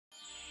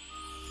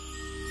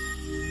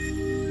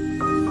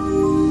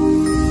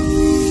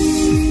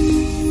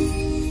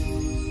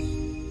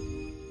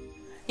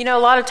You know, a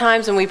lot of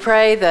times when we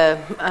pray, the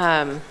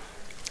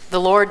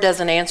Lord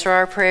doesn't answer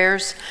our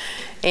prayers,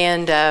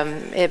 and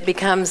it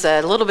becomes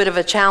a little bit of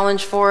a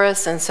challenge for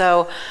us. And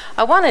so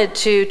I wanted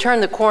to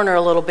turn the corner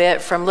a little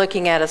bit from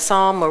looking at a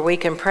psalm where we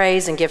can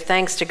praise and give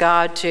thanks to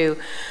God to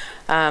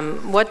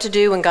what to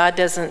do when God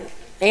doesn't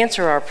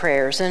answer our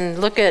prayers, and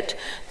look at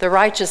the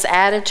righteous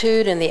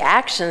attitude and the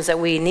actions that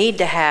we need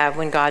to have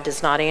when God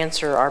does not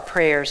answer our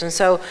prayers. And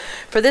so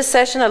for this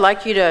session, I'd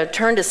like you to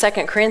turn to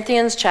 2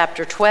 Corinthians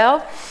chapter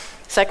 12.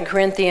 2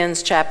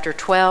 Corinthians chapter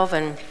 12,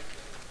 and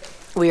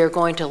we are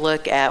going to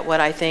look at what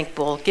I think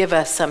will give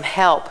us some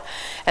help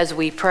as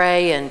we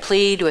pray and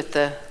plead with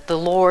the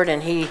Lord,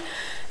 and He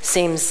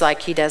seems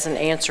like He doesn't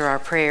answer our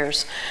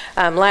prayers.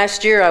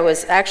 Last year I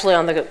was actually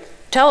on the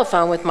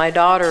telephone with my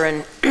daughter,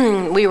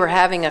 and we were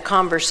having a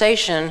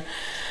conversation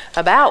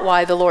about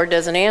why the Lord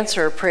doesn't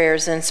answer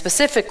prayers, and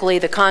specifically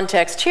the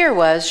context here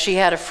was she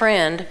had a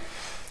friend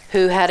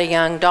who had a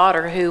young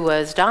daughter who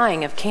was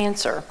dying of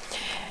cancer.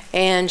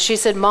 And she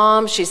said,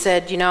 Mom, she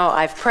said, you know,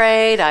 I've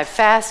prayed, I've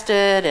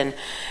fasted,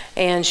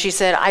 and she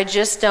said, I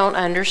just don't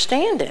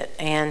understand it.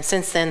 And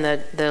since then,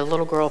 the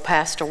little girl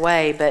passed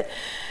away. But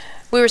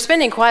we were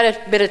spending quite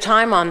a bit of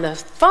time on the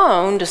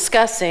phone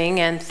discussing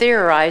and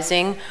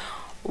theorizing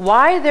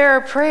why there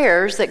are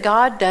prayers that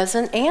God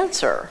doesn't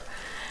answer.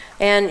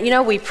 And, you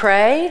know, we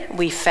pray,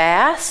 we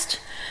fast,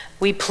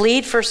 we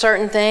plead for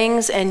certain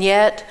things, and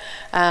yet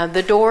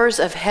the doors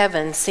of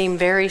heaven seem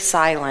very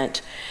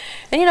silent.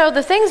 And you know,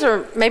 the things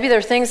are, maybe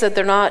they're things that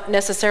they're not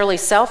necessarily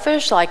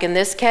selfish, like in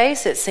this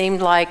case, it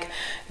seemed like,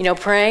 you know,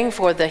 praying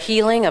for the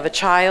healing of a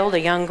child, a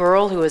young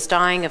girl who was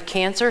dying of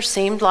cancer,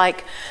 seemed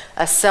like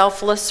a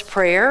selfless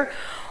prayer.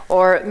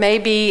 Or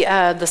maybe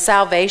the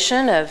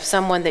salvation of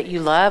someone that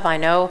you love. I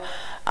know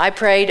I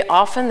prayed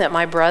often that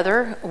my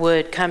brother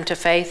would come to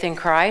faith in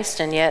Christ,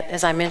 and yet,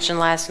 as I mentioned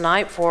last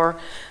night, 4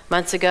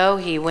 months ago,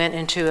 he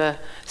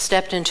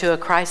stepped into a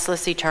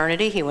Christless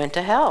eternity. He went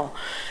to hell,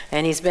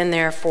 and he's been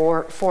there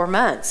for 4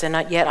 months.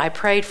 And yet I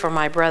prayed for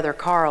my brother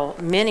Carl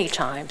many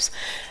times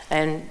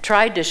and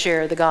tried to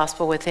share the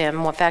gospel with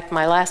him. In fact,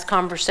 my last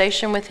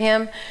conversation with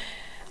him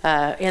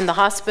in the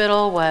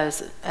hospital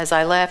was, as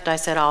I left, I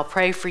said, I'll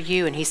pray for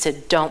you. And he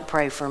said, don't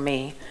pray for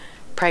me.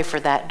 Pray for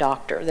that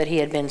doctor that he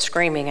had been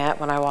screaming at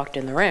when I walked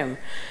in the room.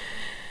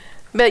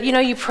 But, you know,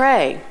 you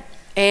pray,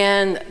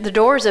 and the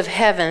doors of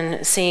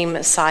heaven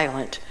seem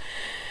silent.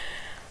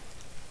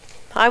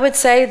 I would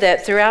say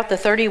that throughout the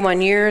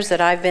 31 years that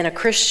I've been a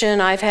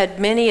Christian, I've had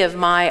many of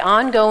my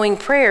ongoing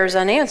prayers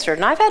unanswered.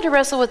 And I've had to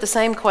wrestle with the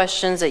same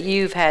questions that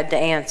you've had to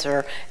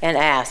answer and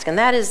ask. And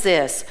that is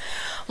this: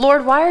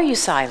 Lord, why are you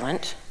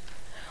silent?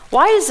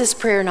 Why is this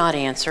prayer not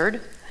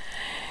answered?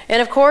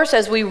 And of course,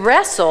 as we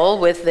wrestle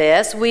with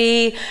this,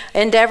 we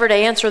endeavor to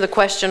answer the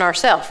question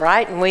ourselves,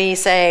 right? And we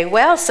say,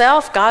 well,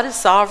 self, God is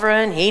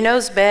sovereign. He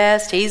knows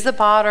best. He's the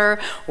potter.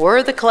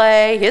 We're the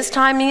clay. His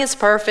timing is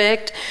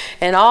perfect.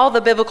 And all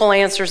the biblical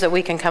answers that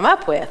we can come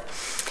up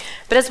with.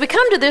 But as we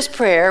come to this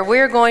prayer,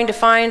 we're going to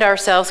find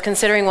ourselves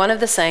considering one of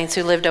the saints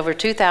who lived over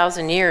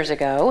 2,000 years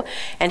ago.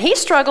 And he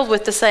struggled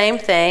with the same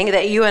thing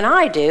that you and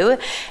I do.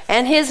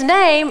 And his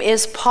name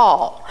is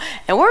Paul.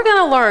 And we're going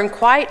to learn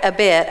quite a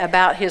bit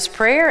about his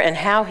prayer and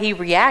how he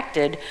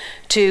reacted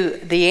to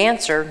the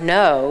answer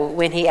no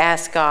when he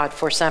asked God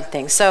for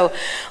something. So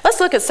let's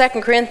look at 2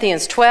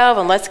 Corinthians 12,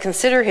 and let's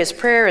consider his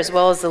prayer as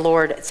well as the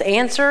Lord's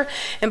answer.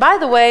 And by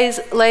the way,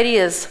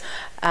 lady,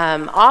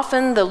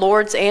 often the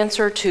Lord's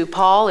answer to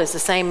Paul is the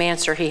same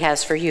answer he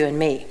has for you and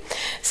me.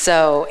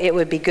 So it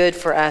would be good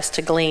for us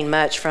to glean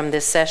much from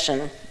this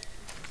session.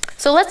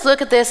 So let's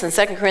look at this in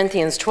 2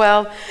 Corinthians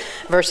 12,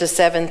 verses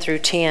 7 through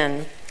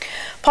 10.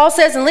 Paul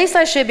says, "And lest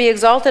I should be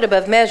exalted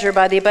above measure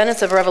by the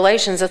abundance of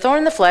revelations, a thorn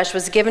in the flesh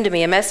was given to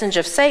me, a message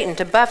of Satan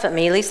to buffet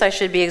me, lest I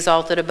should be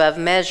exalted above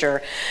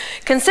measure.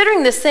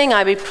 Considering this thing,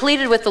 I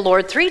pleaded with the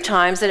Lord 3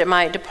 times that it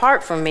might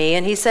depart from me.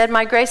 And he said,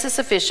 my grace is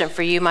sufficient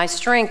for you. My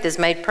strength is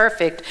made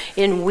perfect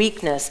in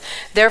weakness.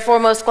 Therefore,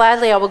 most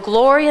gladly I will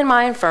glory in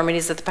my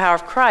infirmities, that the power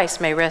of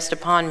Christ may rest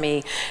upon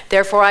me.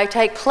 Therefore, I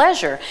take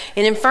pleasure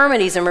in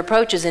infirmities and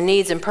reproaches and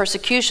needs and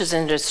persecutions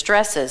and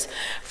distresses.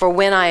 For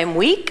when I am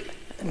weak,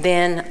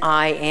 then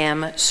I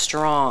am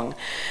strong."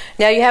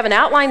 Now you have an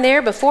outline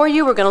there before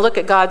you. We're going to look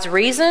at God's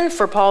reason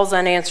for Paul's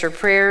unanswered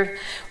prayer,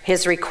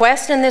 his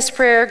request in this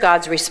prayer,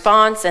 God's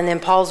response, and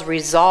then Paul's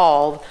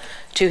resolve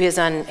to his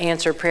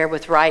unanswered prayer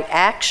with right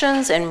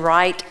actions and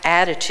right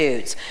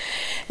attitudes.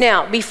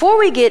 Now, before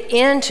we get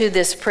into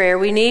this prayer,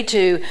 we need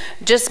to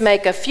just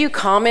make a few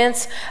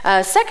comments.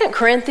 2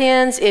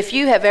 Corinthians, if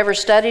you have ever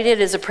studied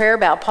it, is a prayer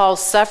about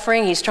Paul's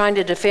suffering. He's trying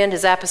to defend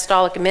his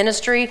apostolic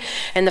ministry,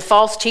 and the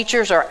false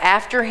teachers are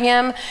after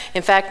him.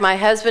 In fact, my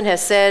husband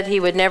has said he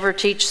would never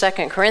teach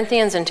 2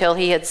 Corinthians until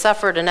he had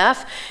suffered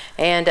enough.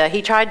 And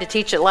he tried to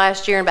teach it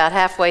last year, and about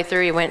halfway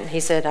through he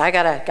said, I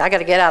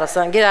gotta get out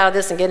of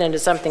this and get into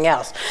something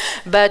else.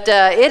 But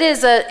it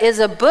is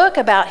a book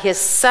about his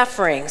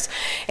sufferings.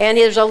 And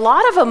there's a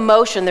lot of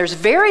emotion. There's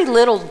very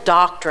little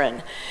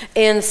doctrine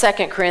in 2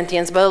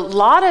 Corinthians, but a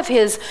lot of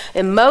his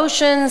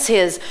emotions,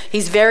 he's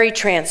very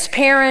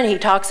transparent. He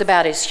talks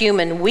about his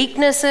human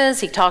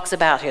weaknesses. He talks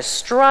about his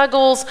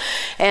struggles.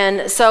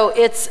 And so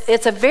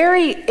it's a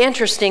very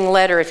interesting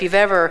letter if you've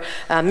ever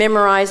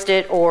memorized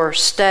it or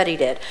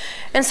studied it.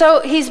 And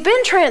so he's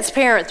been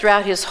transparent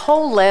throughout his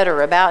whole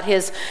letter about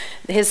his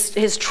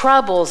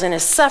troubles and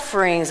his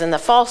sufferings and the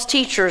false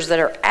teachers that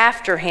are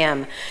after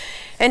him.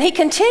 And he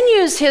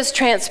continues his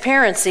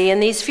transparency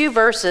in these few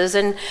verses,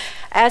 and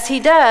as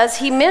he does,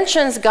 he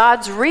mentions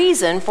God's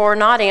reason for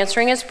not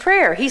answering his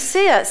prayer. He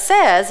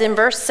says in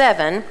verse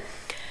 7,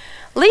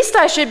 "Lest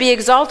I should be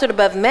exalted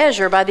above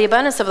measure by the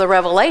abundance of the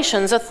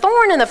revelations, a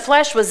thorn in the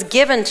flesh was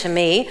given to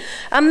me,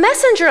 a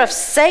messenger of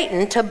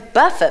Satan to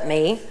buffet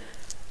me,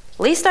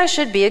 lest I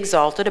should be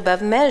exalted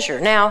above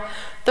measure." Now,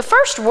 the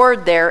first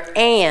word there,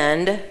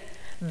 "and,"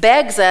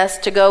 begs us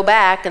to go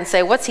back and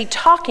say, what's he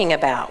talking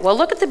about? Well,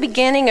 look at the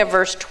beginning of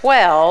verse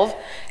 12,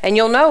 and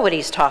you'll know what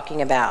he's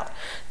talking about.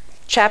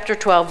 Chapter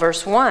 12,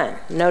 verse 1.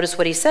 Notice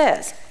what he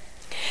says.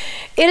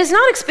 "It is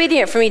not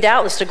expedient for me,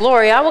 doubtless, to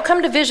glory. I will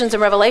come to visions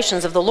and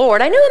revelations of the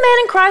Lord. I knew a man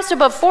in Christ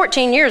above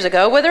 14 years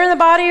ago, whether in the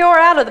body or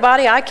out of the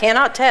body, I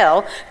cannot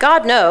tell.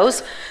 God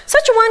knows.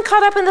 Such a one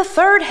caught up in the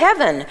third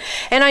heaven.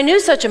 And I knew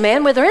such a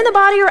man, whether in the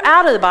body or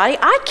out of the body,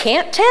 I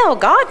can't tell.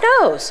 God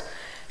knows.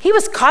 He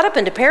was caught up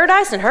into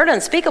paradise and heard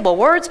unspeakable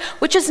words,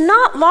 which is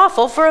not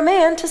lawful for a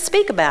man to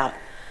speak about.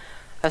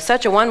 Of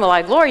such a one will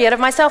I glory, yet of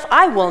myself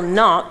I will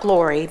not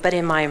glory, but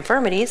in my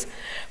infirmities.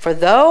 For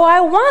though I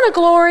want to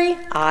glory,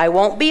 I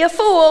won't be a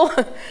fool.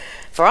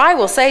 For I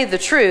will say the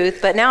truth,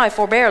 but now I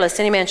forbear lest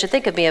any man should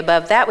think of me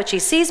above that which he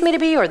sees me to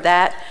be, or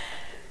that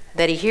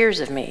he hears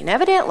of me." And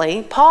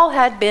evidently, Paul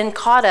had been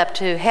caught up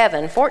to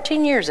heaven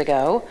 14 years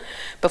ago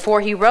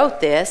before he wrote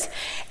this,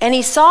 and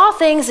he saw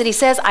things that he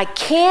says, I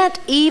can't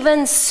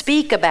even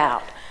speak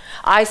about.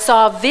 I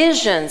saw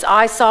visions,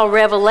 I saw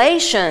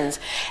revelations,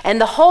 and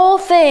the whole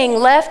thing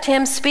left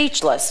him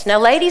speechless. Now,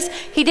 ladies,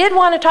 he did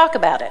want to talk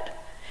about it.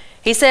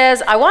 He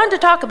says, I wanted to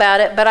talk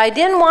about it, but I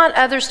didn't want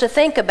others to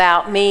think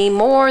about me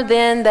more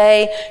than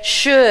they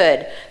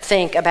should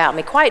think about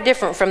me. Quite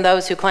different from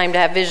those who claim to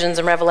have visions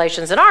and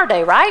revelations in our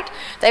day, right?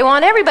 They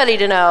want everybody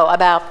to know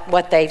about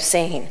what they've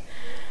seen.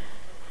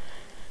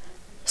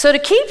 So to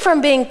keep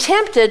from being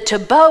tempted to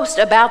boast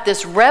about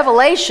this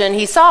revelation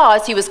he saw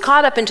as he was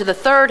caught up into the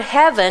third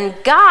heaven,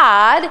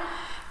 God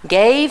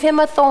gave him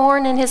a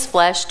thorn in his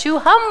flesh to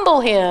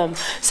humble him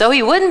so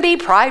he wouldn't be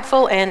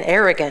prideful and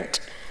arrogant.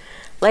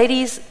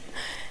 Ladies,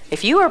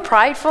 if you are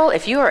prideful,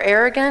 if you are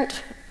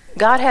arrogant,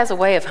 God has a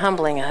way of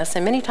humbling us,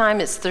 and many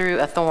times it's through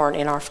a thorn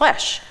in our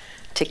flesh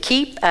to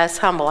keep us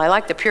humble. I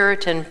like the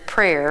Puritan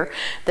prayer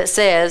that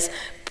says,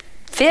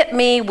 "Fit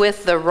me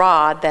with the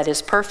rod that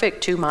is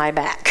perfect to my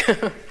back."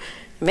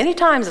 Many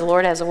times the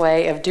Lord has a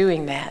way of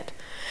doing that.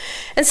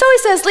 And so he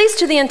says, least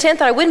to the intent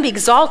that I wouldn't be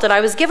exalted,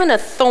 I was given a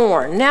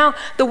thorn. Now,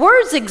 the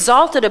words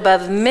exalted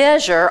above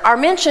measure are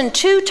mentioned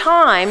 2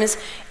 times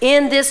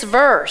in this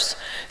verse.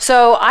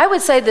 So I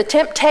would say the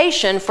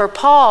temptation for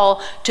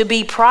Paul to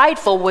be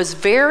prideful was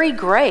very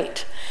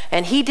great,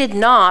 and he did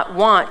not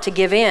want to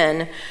give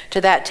in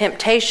to that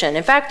temptation.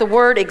 In fact, the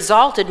word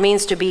exalted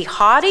means to be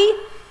haughty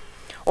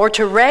or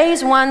to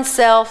raise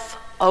oneself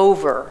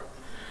over.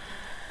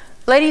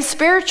 Ladies,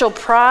 spiritual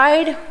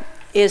pride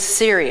is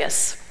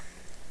serious.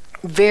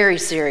 Very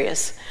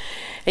serious.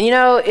 And you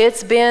know,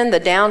 it's been the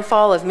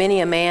downfall of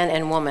many a man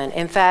and woman.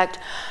 In fact,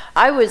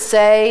 I would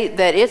say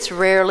that it's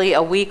rarely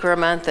a week or a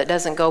month that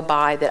doesn't go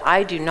by that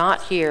I do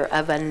not hear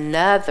of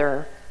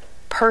another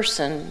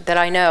person that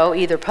I know,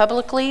 either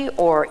publicly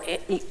or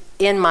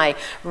in my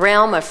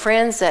realm of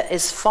friends, that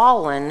is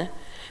fallen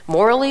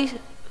morally,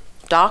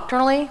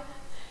 doctrinally,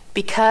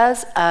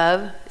 because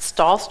of, it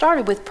all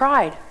started with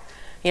pride.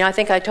 You know, I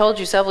think I told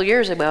you several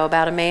years ago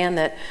about a man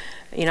that,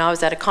 you know, I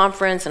was at a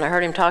conference and I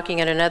heard him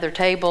talking at another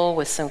table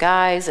with some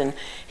guys, and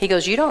he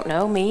goes, "You don't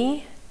know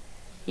me?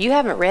 You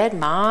haven't read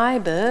my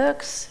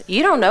books?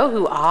 You don't know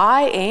who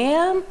I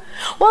am?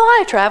 Well,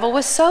 I travel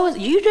with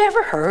you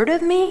never heard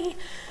of me?"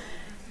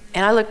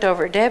 And I looked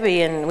over at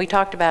Debbie and we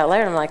talked about it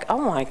later, and I'm like, oh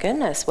my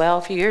goodness. Well,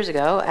 a few years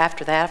ago,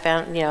 after that, I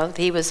found, you know,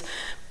 he was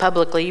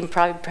publicly, in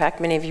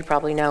fact, many of you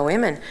probably know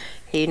him, and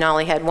he not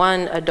only had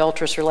one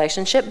adulterous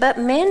relationship, but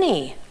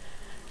many.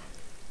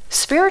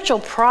 Spiritual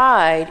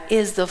pride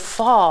is the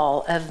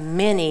fall of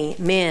many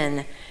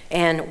men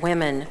and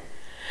women.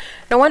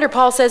 No wonder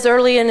Paul says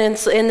early in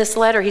this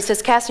letter, he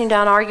says, casting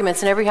down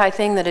arguments and every high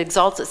thing that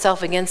exalts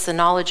itself against the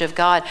knowledge of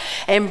God,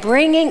 and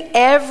bringing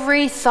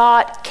every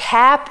thought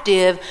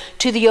captive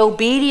to the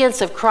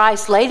obedience of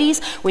Christ.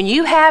 Ladies, when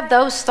you have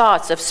those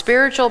thoughts of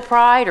spiritual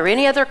pride or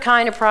any other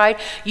kind of pride,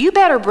 you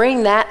better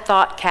bring that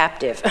thought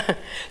captive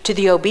to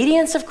the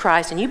obedience of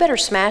Christ, and you better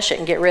smash it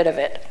and get rid of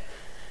it.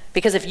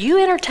 Because if you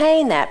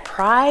entertain that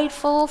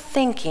prideful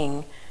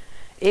thinking,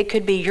 it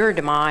could be your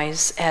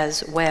demise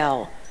as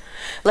well.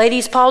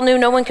 Ladies, Paul knew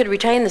no one could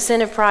retain the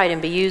sin of pride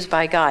and be used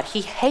by God. He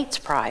hates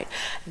pride.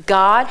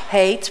 God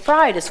hates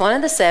pride. It's one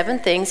of the 7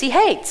 things he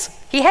hates.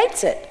 He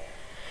hates it.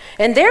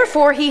 And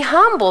therefore, he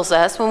humbles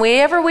us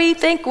whenever we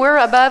think we're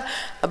above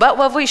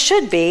what we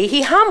should be.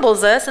 He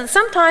humbles us, and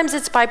sometimes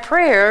it's by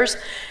prayers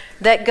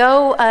that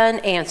go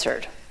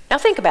unanswered. Now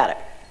think about it.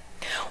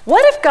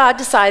 What if God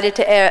decided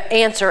to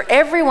answer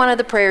every one of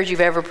the prayers you've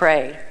ever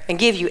prayed and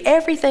give you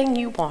everything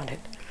you wanted?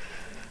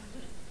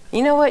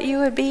 You know what you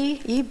would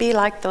be? You'd be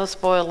like those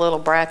spoiled little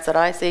brats that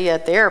I see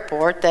at the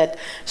airport that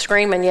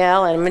scream and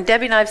yell. And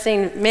Debbie and I have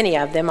seen many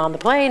of them on the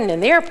plane and in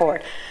the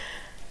airport.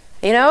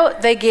 You know,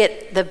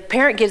 the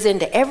parent gives in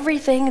to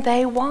everything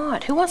they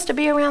want. Who wants to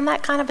be around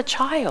that kind of a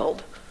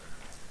child?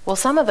 Well,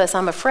 some of us,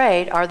 I'm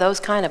afraid, are those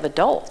kind of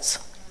adults.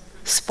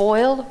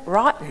 Spoiled,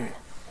 rotten.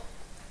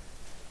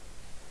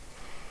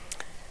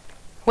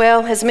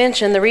 Well, as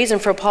mentioned, the reason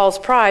for Paul's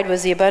pride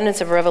was the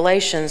abundance of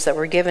revelations that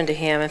were given to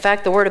him. In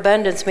fact, the word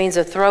abundance means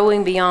a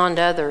throwing beyond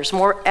others,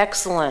 more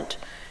excellent,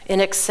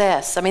 in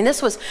excess. I mean,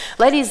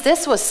 ladies,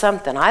 this was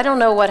something. I don't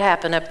know what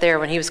happened up there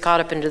when he was caught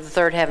up into the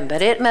third heaven,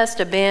 but it must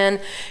have been,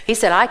 he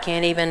said, I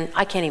can't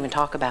even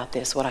talk about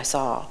this, what I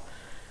saw.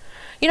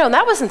 You know, and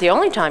that wasn't the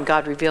only time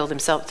God revealed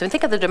himself to him.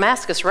 Think of the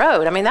Damascus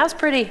Road. I mean, that was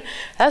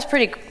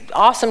pretty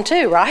awesome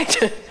too,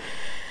 right?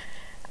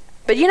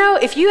 But you know,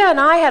 if you and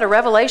I had a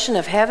revelation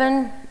of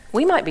heaven,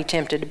 we might be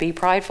tempted to be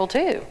prideful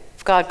too.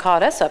 If God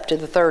caught us up to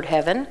the third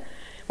heaven,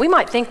 we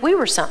might think we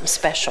were something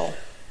special.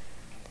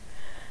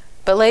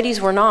 But ladies,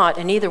 we're not,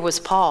 and neither was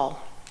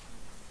Paul.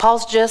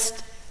 Paul's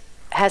just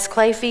has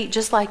clay feet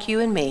just like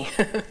you and me.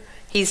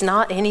 He's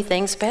not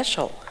anything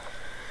special.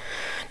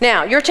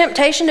 Now, your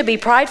temptation to be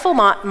prideful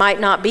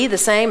might not be the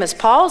same as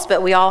Paul's,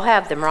 but we all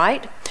have them,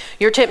 right?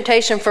 Your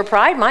temptation for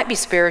pride might be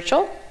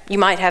spiritual. You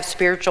might have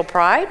spiritual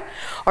pride,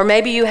 or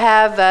maybe you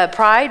have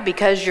pride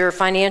because you're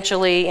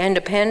financially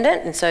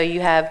independent, and so you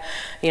have,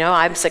 you know,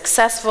 I'm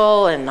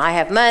successful and I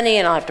have money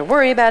and I don't have to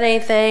worry about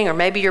anything, or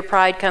maybe your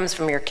pride comes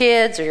from your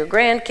kids or your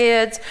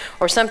grandkids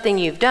or something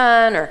you've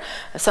done or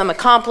some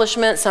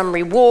accomplishment, some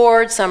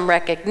reward, some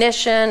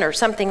recognition or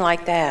something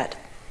like that.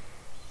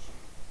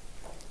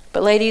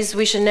 But ladies,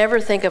 we should never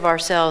think of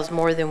ourselves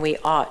more than we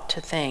ought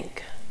to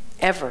think,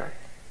 ever,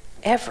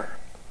 ever.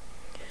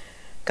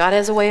 God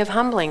has a way of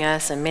humbling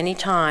us, and many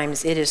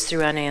times it is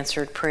through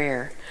unanswered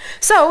prayer.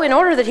 So, in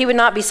order that he would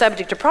not be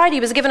subject to pride,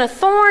 he was given a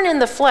thorn in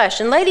the flesh.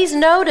 And ladies,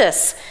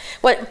 notice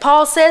what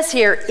Paul says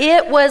here.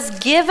 It was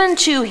given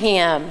to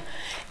him.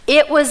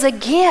 It was a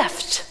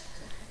gift.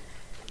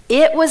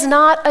 It was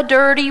not a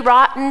dirty,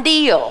 rotten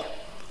deal.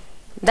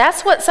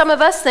 That's what some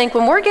of us think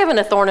when we're given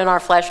a thorn in our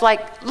flesh.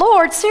 Like,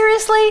 Lord,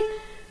 seriously?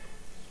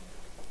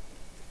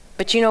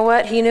 But you know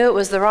what? He knew it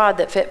was the rod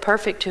that fit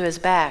perfect to his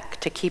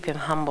back to keep him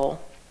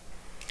humble.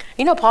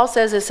 You know, Paul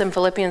says this in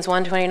Philippians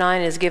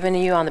 1:29, is given to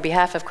you on the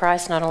behalf of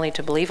Christ, not only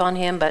to believe on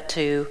him, but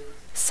to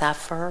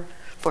suffer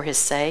for his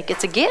sake.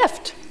 It's a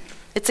gift.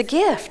 It's a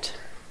gift.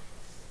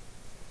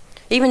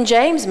 Even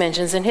James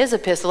mentions in his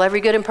epistle,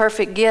 every good and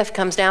perfect gift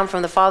comes down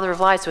from the Father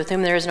of lights, with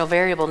whom there is no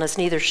variableness,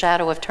 neither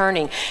shadow of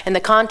turning. And the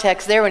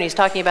context there, when he's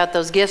talking about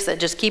those gifts that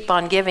just keep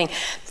on giving,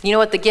 you know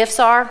what the gifts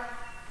are?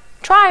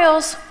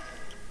 Trials.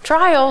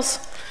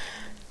 Trials.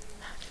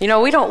 You know,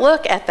 we don't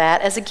look at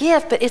that as a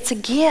gift, but it's a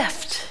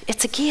gift.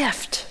 It's a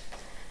gift.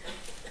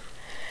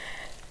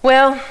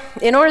 Well,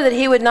 in order that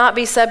he would not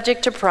be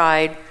subject to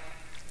pride,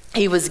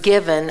 he was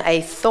given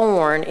a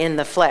thorn in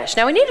the flesh.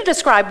 Now, we need to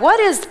describe, what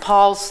is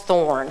Paul's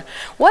thorn?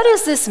 What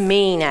does this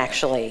mean,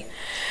 actually?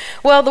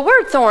 Well, the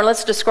word thorn,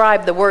 let's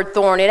describe the word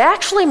thorn. It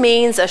actually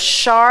means a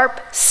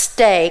sharp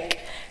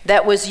stake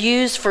that was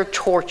used for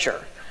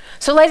torture.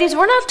 So ladies,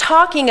 we're not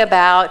talking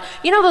about,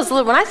 you know, those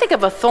little, when I think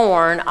of a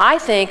thorn, I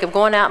think of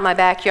going out in my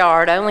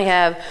backyard. I only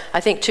have, I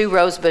think, 2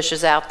 rose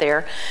bushes out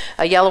there,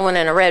 a yellow one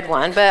and a red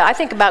one. But I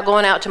think about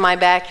going out to my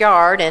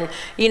backyard and,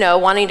 you know,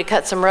 wanting to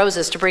cut some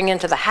roses to bring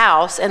into the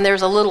house. And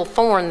there's a little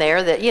thorn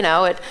there that, you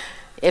know,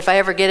 if I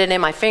ever get it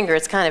in my finger,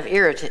 it's kind of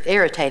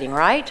irritating,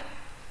 right?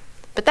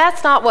 But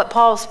that's not what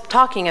Paul's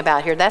talking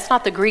about here. That's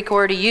not the Greek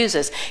word he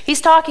uses. He's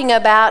talking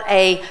about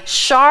a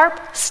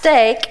sharp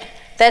stake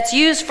that's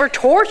used for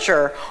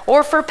torture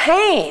or for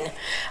pain.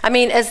 I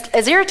mean,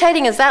 as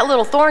irritating as that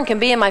little thorn can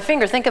be in my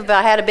finger, think if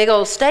I had a big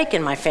old stake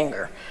in my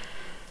finger.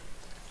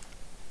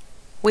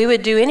 We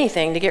would do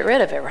anything to get rid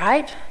of it,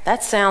 right?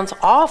 That sounds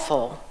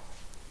awful.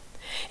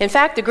 In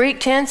fact, the Greek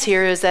tense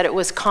here is that it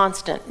was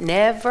constant,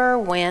 never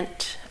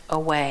went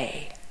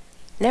away.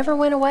 Never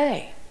went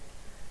away.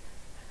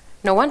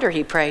 No wonder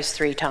he prays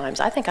 3 times.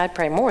 I think I'd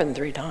pray more than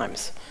 3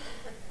 times.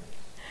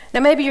 Now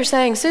maybe you're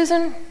saying,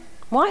 Susan,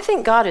 well, I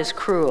think God is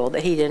cruel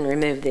that he didn't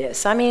remove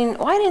this. I mean,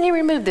 why didn't he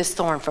remove this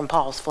thorn from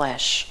Paul's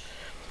flesh?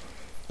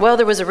 Well,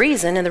 there was a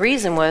reason, and the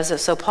reason was that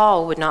so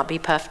Paul would not be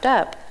puffed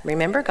up.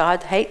 Remember,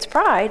 God hates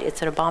pride.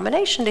 It's an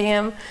abomination to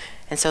him.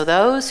 And so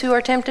those who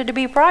are tempted to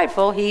be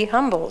prideful, he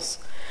humbles.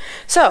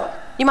 So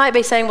you might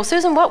be saying, well,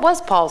 Susan, what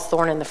was Paul's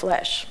thorn in the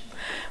flesh?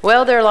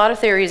 Well, there are a lot of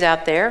theories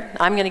out there.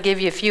 I'm going to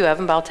give you a few of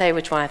them, but I'll tell you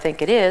which one I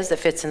think it is that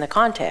fits in the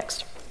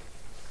context.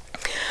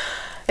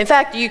 In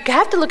fact, you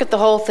have to look at the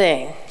whole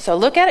thing. So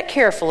look at it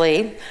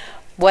carefully.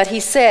 What he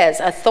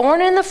says, a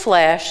thorn in the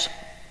flesh,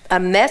 a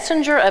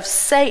messenger of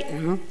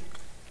Satan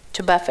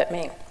to buffet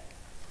me.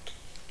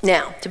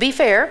 Now, to be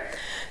fair,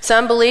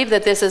 some believe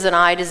that this is an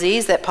eye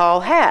disease that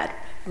Paul had.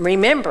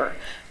 Remember,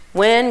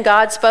 when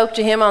God spoke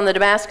to him on the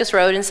Damascus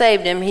road and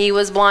saved him, he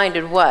was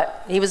blinded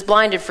what? He was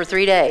blinded for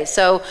 3 days.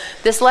 So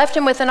this left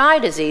him with an eye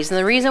disease. And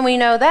the reason we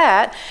know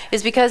that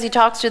is because he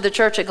talks to the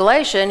church at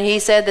Galatia, and he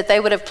said that they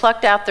would have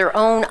plucked out their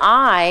own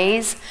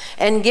eyes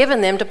and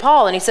given them to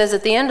Paul. And he says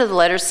at the end of the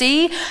letter,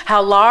 see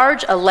how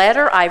large a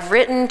letter I've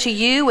written to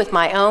you with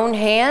my own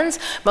hands.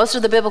 Most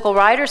of the biblical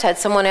writers had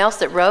someone else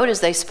that wrote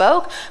as they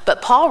spoke,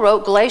 but Paul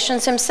wrote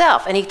Galatians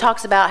himself, and he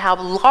talks about how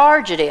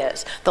large it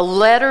is. The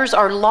letters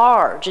are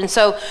large. And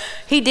so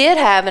he did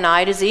have an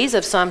eye disease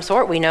of some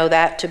sort. We know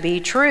that to be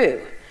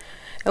true.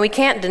 And we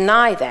can't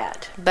deny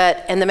that.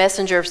 And the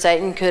messenger of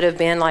Satan could have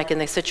been like in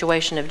the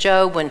situation of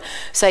Job when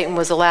Satan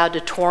was allowed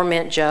to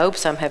torment Job.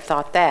 Some have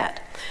thought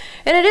that.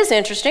 And it is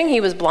interesting. He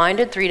was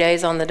blinded 3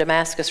 days on the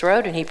Damascus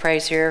road, and he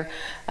prays here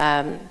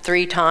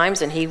 3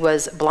 times, and he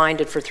was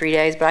blinded for 3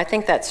 days. But I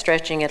think that's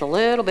stretching it a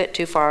little bit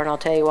too far, and I'll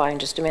tell you why in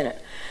just a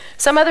minute.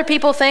 Some other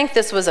people think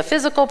this was a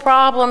physical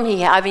problem.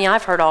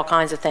 I've heard all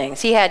kinds of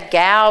things. He had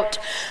gout.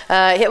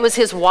 It was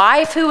his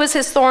wife who was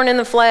his thorn in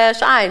the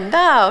flesh. I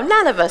know,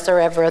 none of us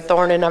are ever a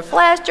thorn in the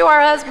flesh to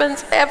our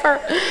husbands,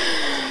 ever.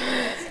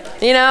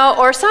 You know,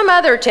 or some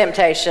other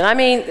temptation. I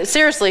mean,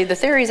 seriously, the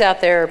theories out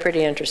there are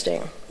pretty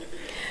interesting.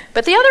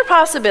 But the other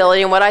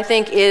possibility, and what I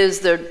think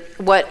is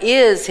what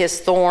is his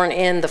thorn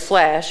in the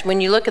flesh,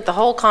 when you look at the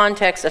whole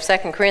context of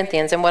 2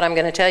 Corinthians and what I'm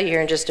going to tell you here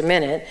in just a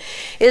minute,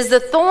 is the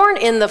thorn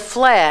in the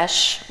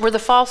flesh were the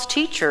false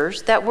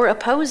teachers that were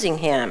opposing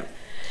him.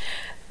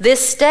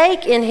 This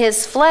stake in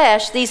his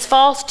flesh, these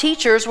false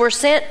teachers were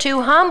sent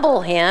to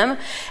humble him,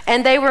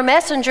 and they were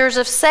messengers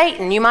of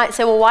Satan. You might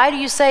say, well, why do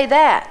you say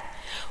that?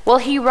 Well,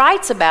 he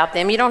writes about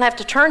them. You don't have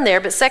to turn there,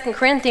 but 2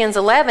 Corinthians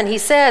 11, he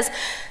says,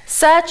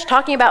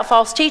 talking about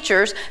false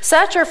teachers,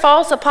 such are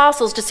false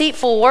apostles,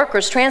 deceitful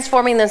workers,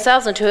 transforming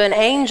themselves into an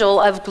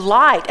angel of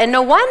light. And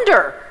no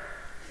wonder,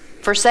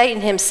 for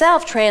Satan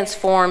himself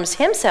transforms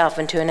himself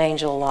into an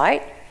angel of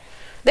light.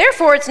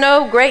 Therefore, it's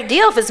no great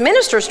deal if his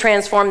ministers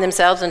transform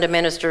themselves into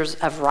ministers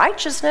of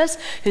righteousness,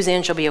 whose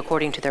end shall be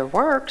according to their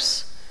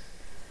works.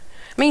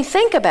 I mean,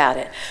 think about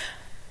it.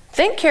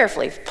 Think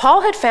carefully.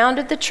 Paul had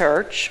founded the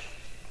church.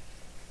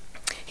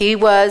 He'd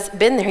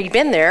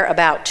been there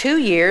about 2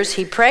 years.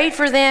 He prayed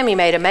for them. He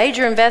made a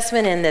major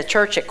investment in the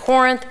church at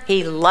Corinth.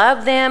 He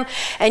loved them.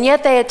 And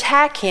yet they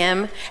attack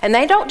him. And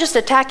they don't just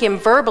attack him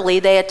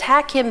verbally, they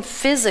attack him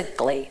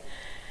physically.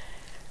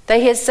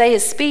 They say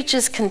his speech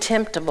is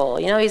contemptible.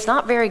 You know, he's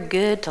not very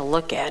good to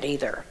look at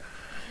either.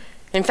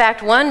 In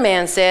fact, one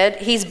man said,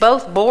 he's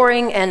both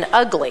boring and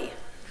ugly.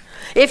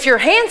 If you're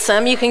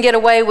handsome, you can get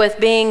away with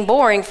being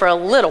boring for a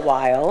little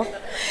while.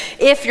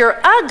 If you're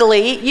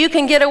ugly, you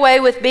can get away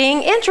with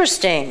being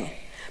interesting.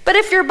 But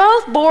if you're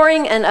both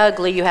boring and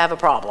ugly, you have a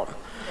problem.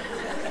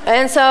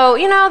 And so,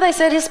 you know, they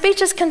said his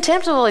speech is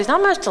contemptible. He's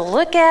not much to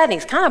look at, and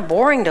he's kind of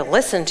boring to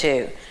listen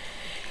to.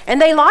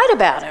 And they lied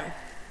about him.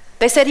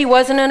 They said he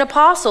wasn't an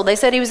apostle. They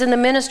said he was in the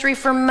ministry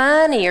for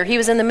money, or he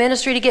was in the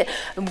ministry to get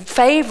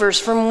favors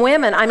from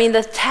women. I mean, the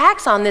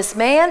attacks on this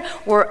man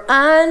were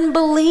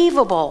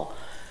unbelievable.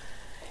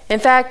 In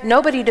fact,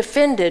 nobody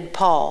defended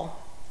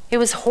Paul. It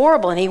was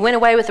horrible, and he went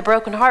away with a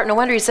broken heart. No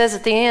wonder he says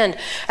at the end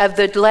of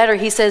the letter,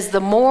 he says,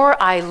 the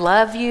more I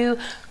love you,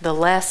 the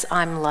less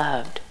I'm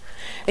loved.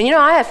 And you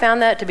know, I have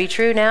found that to be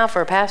true now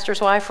for a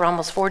pastor's wife for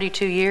almost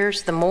 42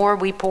 years. The more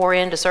we pour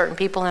into certain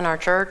people in our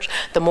church,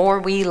 the more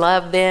we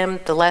love them,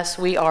 the less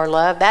we are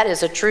loved. That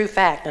is a true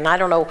fact, and I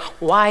don't know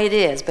why it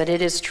is, but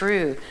it is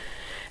true.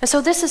 And so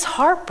this is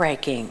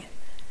heartbreaking.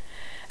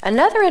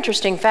 Another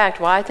interesting fact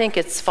why I think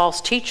it's false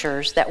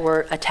teachers that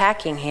were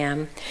attacking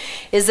him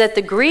is that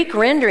the Greek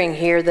rendering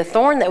here, the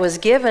thorn that was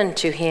given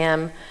to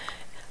him,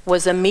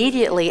 was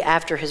immediately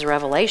after his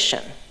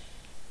revelation,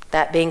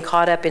 that being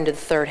caught up into the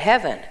third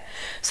heaven.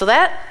 So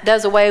that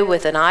does away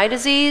with an eye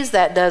disease,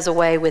 that does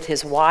away with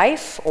his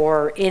wife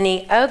or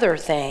any other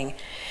thing.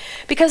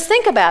 Because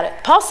think about it,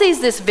 Paul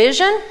sees this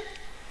vision,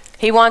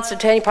 he wants to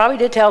tell, he probably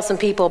did tell some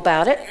people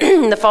about it,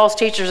 the false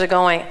teachers are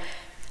going,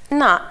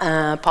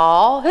 nah,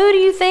 Paul, who do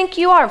you think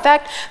you are? In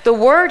fact, the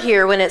word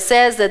here, when it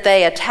says that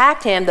they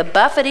attacked him, the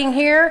buffeting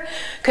here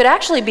could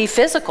actually be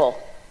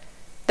physical.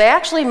 They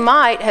actually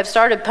might have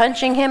started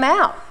punching him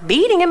out,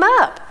 beating him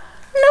up.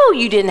 No,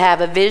 you didn't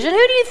have a vision.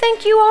 Who do you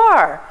think you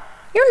are?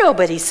 You're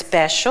nobody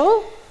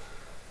special.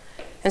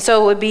 And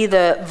so it would be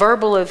the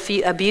verbal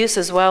abuse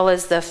as well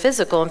as the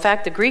physical. In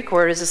fact, the Greek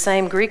word is the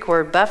same Greek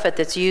word, buffet,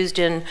 that's used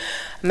in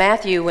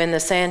Matthew when the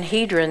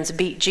Sanhedrins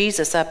beat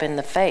Jesus up in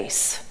the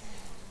face.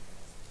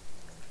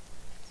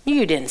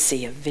 You didn't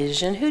see a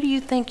vision. Who do you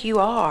think you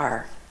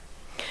are?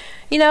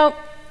 You know,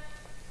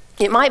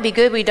 it might be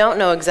good we don't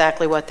know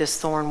exactly what this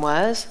thorn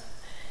was.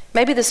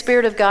 Maybe the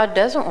Spirit of God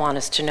doesn't want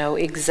us to know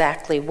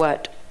exactly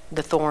what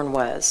the thorn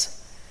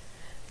was.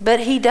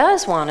 But he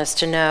does want us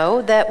to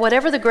know that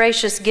whatever the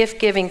gracious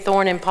gift-giving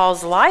thorn in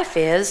Paul's life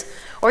is,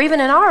 or even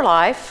in our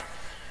life,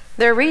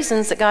 there are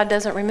reasons that God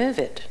doesn't remove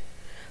it.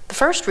 The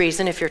first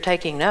reason, if you're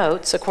taking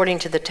notes, according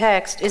to the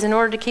text, is in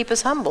order to keep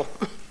us humble.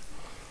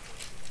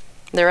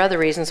 There are other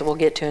reasons that we'll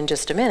get to in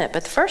just a minute,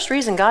 but the first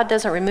reason God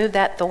doesn't remove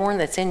that thorn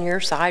that's in your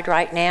side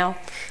right now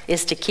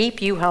is to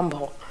keep you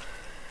humble.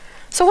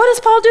 So what does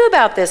Paul do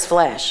about this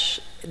flesh,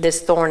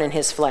 this thorn in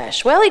his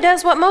flesh? Well, he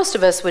does what most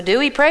of us would do.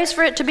 He prays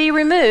for it to be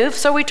removed.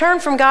 So we turn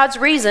from God's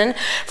reason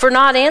for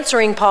not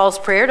answering Paul's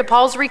prayer to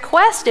Paul's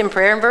request in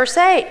prayer in verse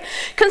 8.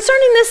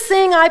 Concerning this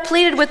thing, I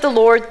pleaded with the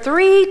Lord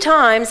 3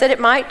 times that it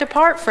might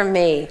depart from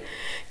me.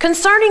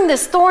 Concerning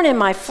this thorn in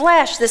my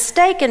flesh, this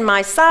stake in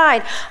my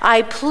side,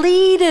 I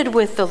pleaded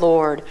with the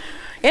Lord.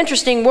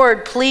 Interesting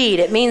word, plead.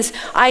 It means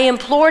I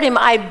implored him,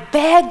 I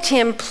begged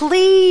him,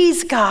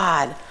 please,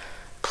 God,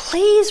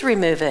 please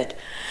remove it.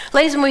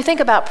 Ladies, when we think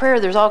about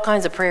prayer, there's all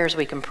kinds of prayers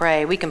we can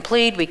pray. We can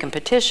plead, we can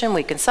petition,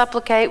 we can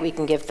supplicate, we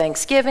can give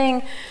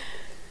thanksgiving.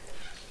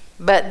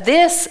 But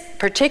this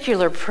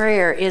particular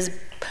prayer is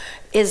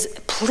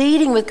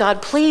pleading with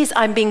God, please,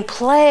 I'm being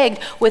plagued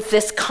with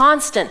this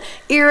constant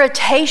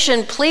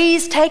irritation.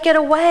 Please take it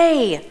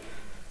away.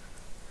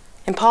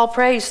 And Paul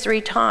prays 3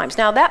 times.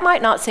 Now, that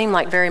might not seem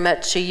like very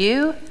much to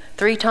you,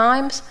 3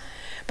 times.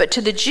 But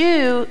to the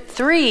Jew,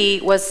 3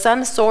 was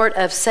some sort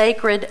of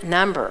sacred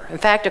number. In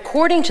fact,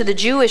 according to the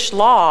Jewish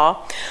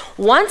law,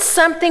 once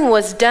something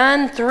was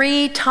done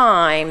 3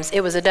 times,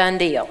 it was a done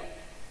deal.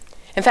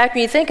 In fact,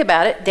 when you think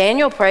about it,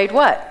 Daniel prayed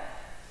what?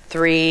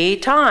 3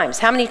 times.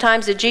 How many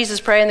times did Jesus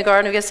pray in the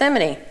Garden of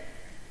Gethsemane?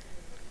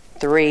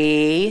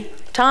 3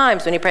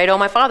 times. When he prayed, oh,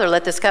 my Father,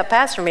 let this cup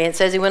pass from me. It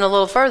says he went a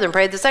little further and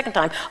prayed the second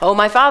time. Oh,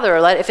 my Father,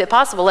 if it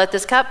possible, let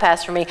this cup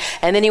pass from me.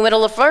 And then he went a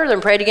little further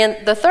and prayed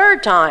again the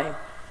 3rd time.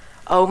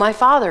 Oh, my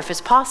Father, if it's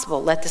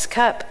possible, let this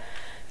cup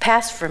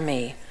pass from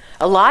me.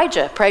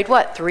 Elijah prayed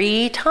what?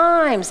 3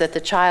 times that the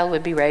child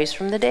would be raised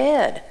from the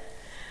dead.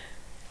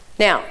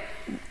 Now,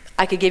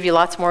 I could give you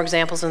lots more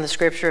examples in the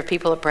scripture of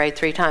people that prayed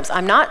 3 times.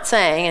 I'm not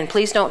saying, and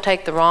please don't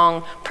take the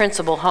wrong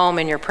principle home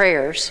in your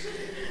prayers,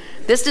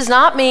 this does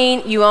not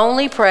mean you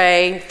only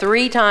pray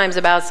 3 times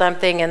about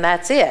something and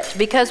that's it.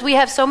 Because we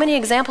have so many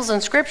examples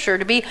in scripture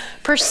to be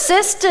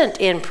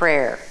persistent in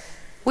prayer.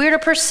 We are to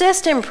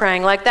persist in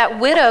praying, like that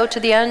widow to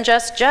the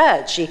unjust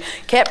judge. She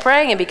kept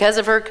praying, and because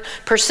of her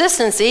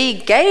persistency, he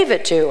gave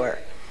it to her.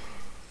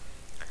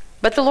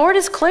 But the Lord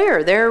is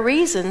clear. There are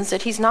reasons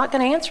that he's not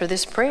going to answer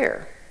this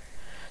prayer.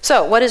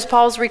 So, what is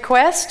Paul's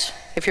request?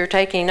 If you're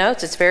taking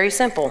notes, it's very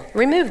simple.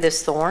 Remove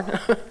this thorn.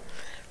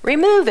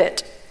 Remove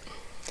it.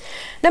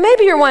 Now,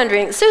 maybe you're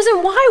wondering,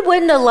 Susan, why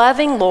wouldn't a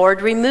loving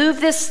Lord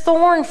remove this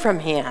thorn from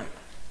him?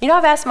 You know,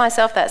 I've asked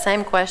myself that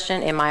same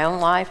question in my own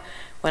life.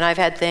 When I've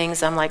had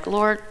things, I'm like,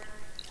 Lord,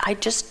 I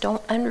just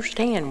don't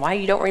understand why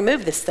you don't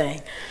remove this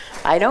thing.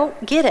 I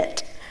don't get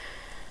it.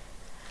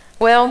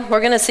 Well,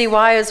 we're going to see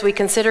why as we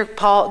consider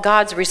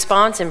God's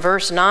response in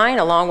verse 9,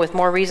 along with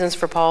more reasons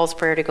for Paul's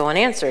prayer to go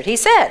unanswered. He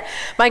said,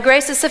 my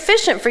grace is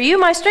sufficient for you.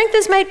 My strength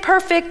is made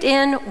perfect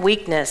in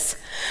weakness.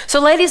 So,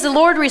 ladies, the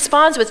Lord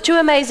responds with 2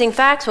 amazing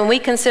facts when we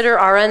consider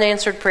our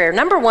unanswered prayer.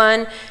 Number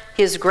 1,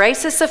 his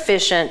grace is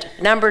sufficient.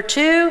 Number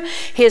 2,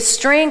 his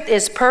strength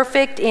is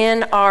perfect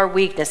in our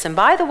weakness. And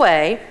by the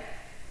way,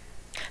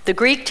 the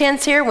Greek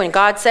tense here, when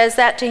God says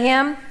that to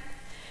him,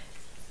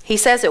 he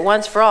says it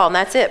once for all, and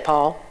that's it,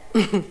 Paul.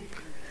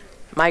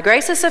 My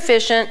grace is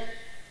sufficient.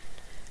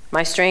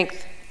 My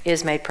strength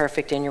is made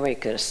perfect in your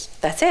weakness.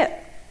 That's it.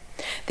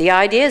 The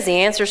idea is the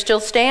answer still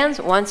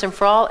stands once and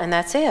for all, and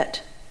that's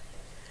it.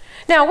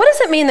 Now, what does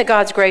it mean that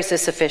God's grace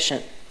is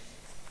sufficient?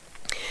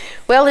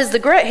 Well,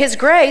 his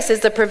grace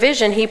is the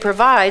provision he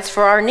provides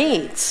for our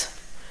needs.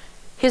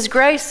 His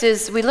grace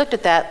is, we looked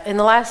at that in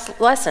the last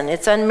lesson,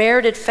 it's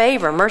unmerited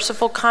favor,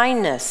 merciful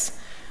kindness.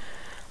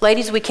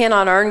 Ladies, we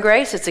cannot earn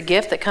grace. It's a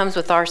gift that comes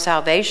with our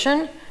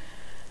salvation.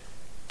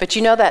 But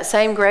you know that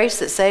same grace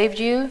that saved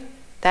you,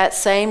 that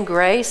same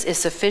grace is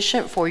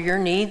sufficient for your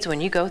needs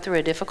when you go through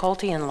a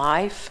difficulty in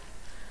life.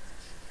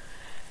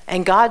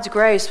 And God's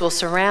grace will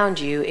surround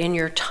you in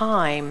your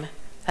time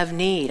of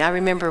need. I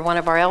remember one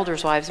of our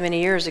elders' wives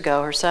many years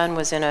ago, her son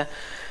was in a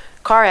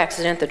car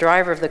accident. The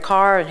driver of the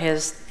car and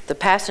the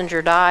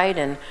passenger died,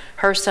 and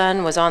her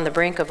son was on the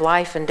brink of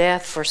life and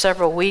death for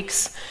several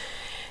weeks.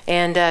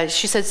 And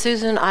she said,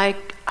 Susan, I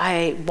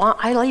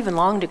even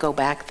long to go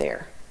back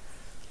there.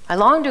 I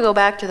long to go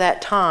back to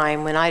that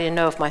time when I didn't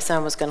know if my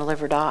son was going to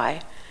live or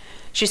die.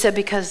 She said,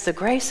 because the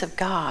grace of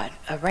God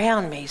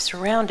around me,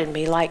 surrounded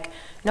me like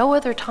no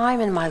other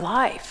time in my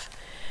life.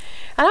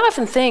 And I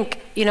often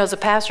think, you know, as a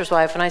pastor's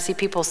wife, when I see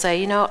people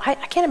say, you know, I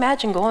can't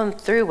imagine going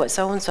through what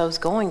so-and-so's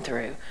going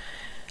through.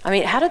 I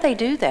mean, how do they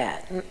do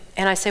that?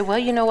 And I say, well,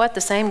 you know what? The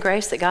same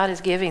grace that God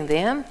is giving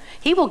them,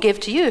 he will give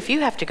to you if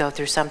you have to go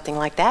through something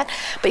like that.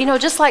 But, you know,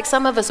 just like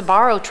some of us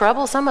borrow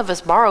trouble, some of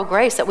us borrow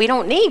grace that we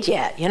don't need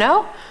yet, you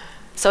know?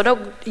 So,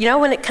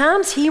 when it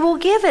comes, he will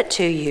give it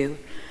to you.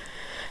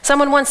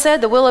 Someone once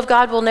said, the will of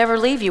God will never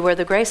leave you where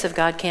the grace of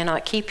God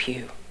cannot keep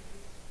you.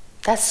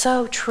 That's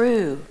so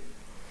true.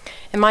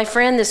 And my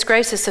friend, this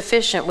grace is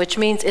sufficient, which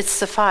means it's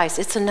suffice,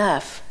 it's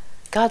enough.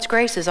 God's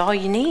grace is all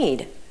you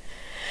need.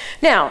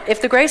 Now,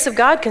 if the grace of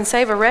God can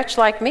save a wretch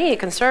like me, it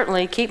can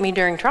certainly keep me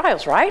during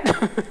trials, right?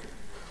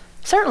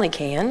 Certainly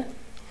can.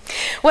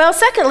 Well,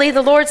 secondly,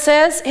 the Lord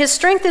says his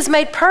strength is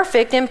made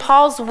perfect in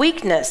Paul's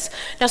weakness.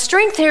 Now,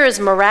 strength here is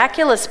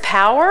miraculous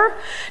power.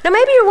 Now,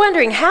 maybe you're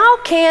wondering,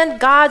 how can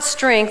God's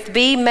strength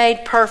be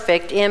made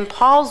perfect in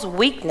Paul's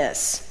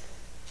weakness?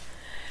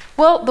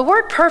 Well, the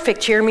word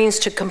perfect here means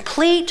to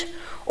complete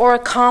or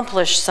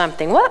accomplish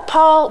something. What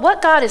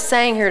God is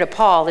saying here to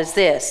Paul is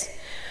this: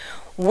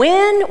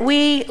 when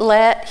we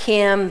let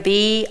him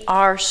be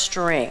our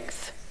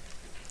strength,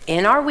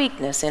 in our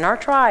weakness, in our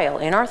trial,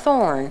 in our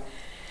thorn,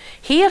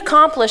 he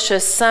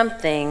accomplishes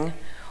something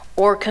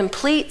or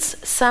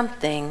completes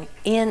something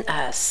in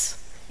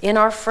us, in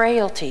our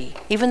frailty,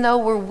 even though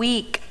we're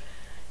weak,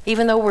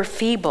 even though we're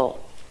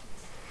feeble.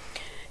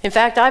 In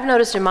fact, I've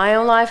noticed in my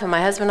own life, and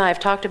my husband and I have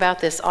talked about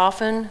this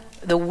often,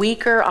 the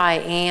weaker I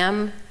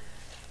am,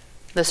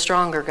 the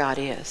stronger God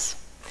is.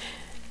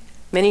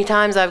 Many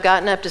times I've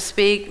gotten up to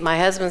speak, my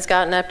husband's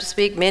gotten up to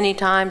speak many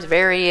times,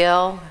 very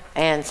ill,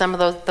 and some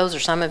of those are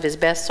some of his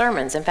best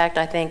sermons. In fact,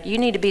 I think, you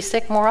need to be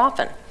sick more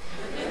often.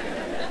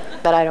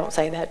 But I don't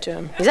say that to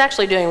him. He's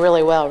actually doing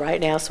really well right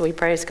now, so we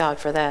praise God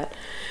for that.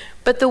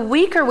 But the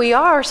weaker we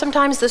are,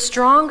 sometimes the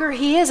stronger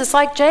he is. It's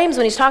like James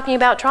when he's talking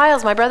about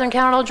trials. My brethren,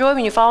 count it all joy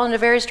when you fall into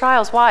various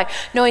trials. Why?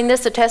 Knowing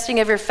this, the testing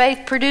of your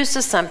faith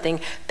produces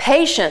something.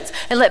 Patience.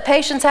 And let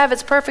patience have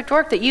its perfect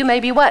work, that you may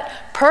be what?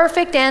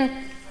 Perfect and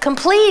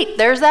complete.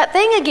 There's that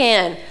thing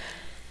again.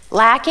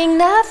 Lacking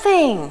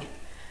nothing.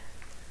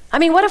 I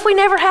mean, what if we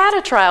never had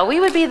a trial? We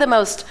would be the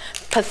most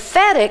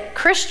pathetic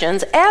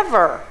Christians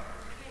ever.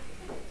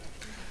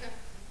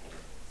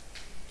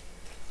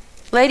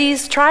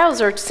 Ladies, trials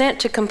are sent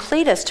to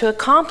complete us, to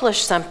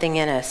accomplish something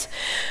in us.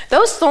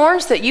 Those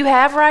thorns that you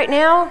have right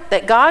now,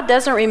 that God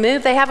doesn't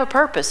remove, they have a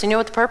purpose. You know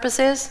what the purpose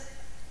is?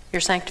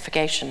 Your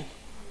sanctification.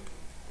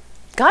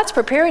 God's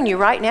preparing you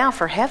right now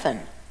for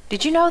heaven.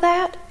 Did you know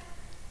that?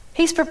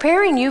 He's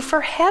preparing you for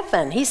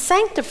heaven. He's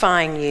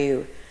sanctifying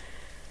you.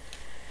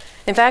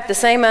 In fact, the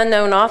same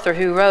unknown author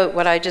who wrote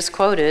what I just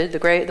quoted,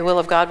 the will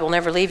of God will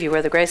never leave you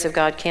where the grace of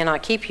God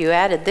cannot keep you,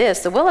 added this: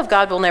 the will of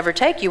God will never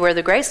take you where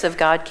the grace of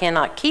God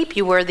cannot keep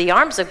you, where the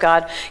arms of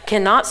God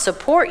cannot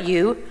support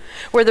you,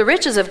 where the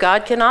riches of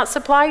God cannot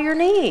supply your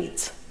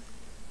needs.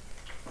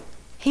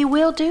 He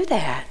will do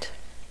that.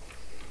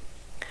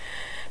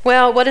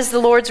 Well, what is the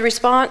Lord's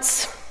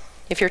response?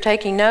 If you're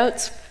taking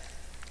notes,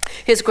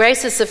 his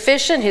grace is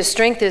sufficient, his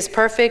strength is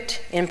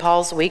perfect in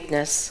Paul's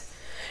weakness.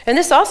 And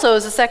this also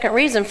is the second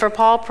reason for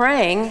Paul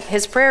praying,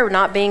 his prayer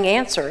not being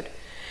answered,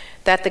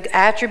 that the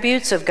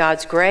attributes of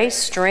God's grace,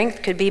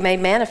 strength, could be made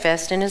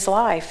manifest in his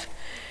life.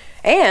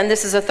 And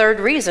this is a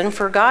third reason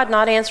for God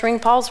not answering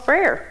Paul's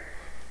prayer,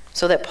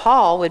 so that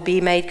Paul would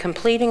be made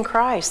complete in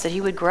Christ, that he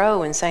would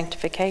grow in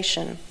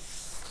sanctification.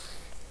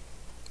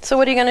 So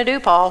what are you going to do,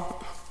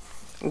 Paul?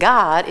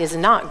 God is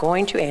not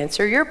going to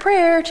answer your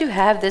prayer to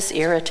have this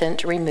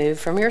irritant removed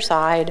from your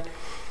side.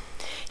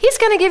 He's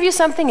going to give you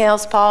something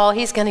else, Paul.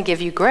 He's going to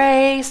give you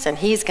grace, and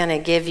he's going to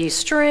give you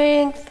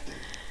strength.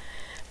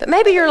 But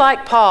maybe you're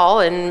like Paul,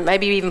 and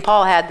maybe even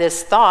Paul had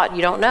this thought.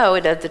 You don't know.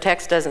 The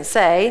text doesn't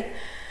say.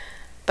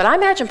 But I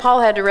imagine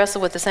Paul had to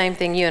wrestle with the same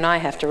thing you and I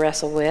have to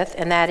wrestle with,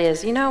 and that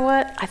is, you know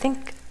what? I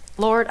think,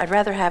 Lord, I'd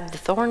rather have the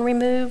thorn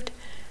removed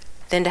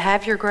than to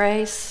have your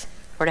grace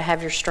or to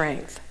have your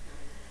strength.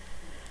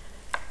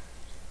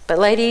 But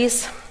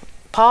ladies,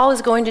 Paul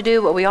is going to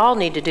do what we all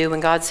need to do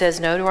when God says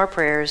no to our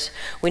prayers.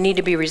 We need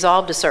to be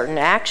resolved to certain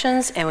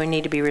actions, and we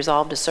need to be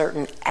resolved to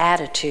certain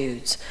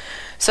attitudes.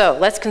 So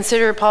let's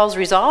consider Paul's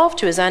resolve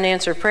to his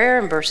unanswered prayer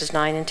in verses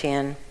 9 and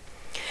 10.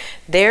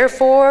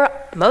 Therefore,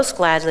 most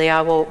gladly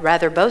I will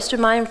rather boast of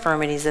my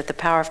infirmities, that the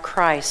power of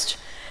Christ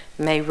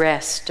may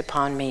rest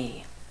upon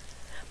me.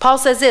 Paul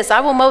says this: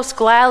 I will most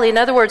gladly, in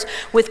other words,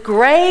 with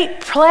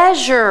great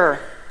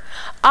pleasure,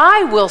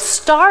 I will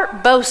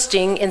start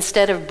boasting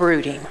instead of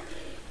brooding.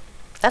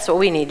 That's what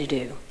we need to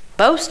do.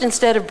 Boast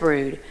instead of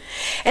brood.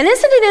 And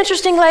isn't it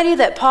interesting, lady,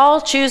 that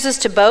Paul chooses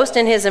to boast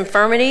in his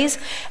infirmities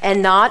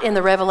and not in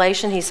the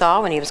revelation he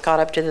saw when he was caught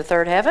up to the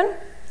third heaven?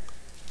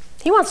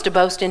 He wants to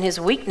boast in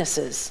his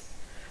weaknesses,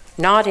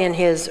 not in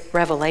his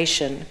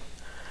revelation.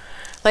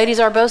 Ladies,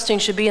 our boasting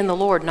should be in the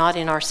Lord, not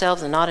in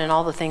ourselves and not in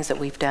all the things that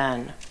we've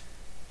done.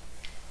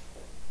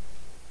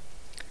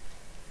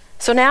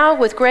 So now,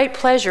 with great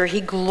pleasure,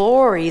 he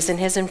glories in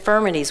his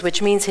infirmities,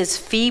 which means his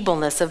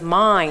feebleness of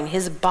mind,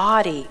 his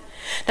body.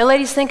 Now,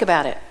 ladies, think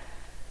about it.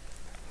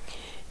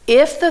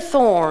 If the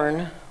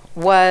thorn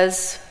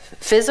was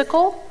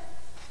physical,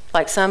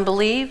 like some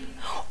believe,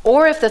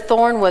 or if the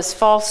thorn was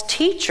false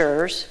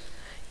teachers,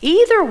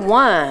 either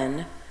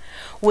one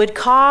would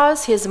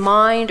cause his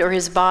mind or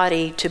his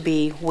body to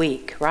be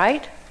weak,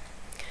 right?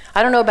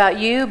 I don't know about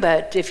you,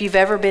 but if you've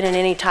ever been in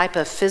any type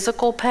of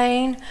physical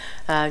pain,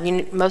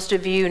 most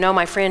of you know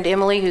my friend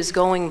Emily, who's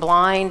going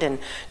blind, and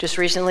just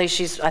recently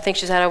I think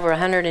she's had over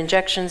 100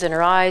 injections in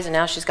her eyes, and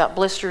now she's got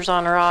blisters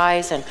on her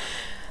eyes. And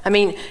I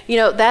mean, you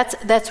know,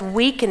 that's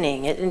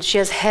weakening, and she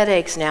has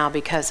headaches now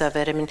because of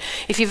it. I mean,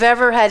 if you've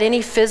ever had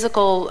any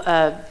physical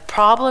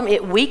problem,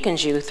 it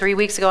weakens you. 3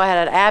 weeks ago, I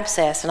had an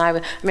abscess, and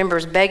I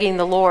remember begging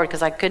the Lord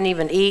because I couldn't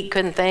even eat,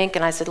 couldn't think,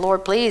 and I said,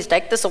 Lord, please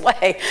take this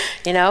away.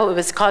 You know, it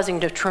was causing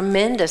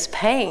tremendous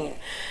pain.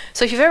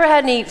 So if you've ever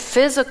had any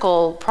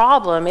physical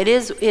problem, it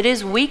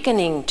is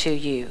weakening to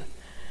you.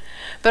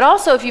 But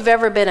also, if you've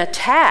ever been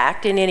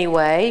attacked in any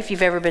way, if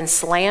you've ever been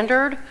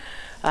slandered,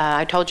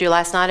 I told you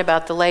last night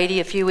about the lady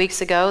a few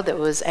weeks ago that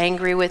was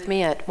angry with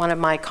me at one of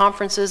my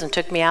conferences and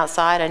took me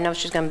outside. I know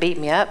she's going to beat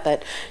me up,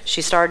 but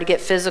she started to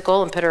get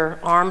physical and put her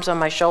arms on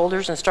my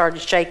shoulders and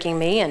started shaking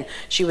me, and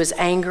she was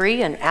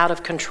angry and out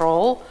of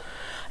control.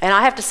 And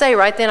I have to say,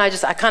 right then, I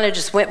kind of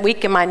just went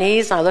weak in my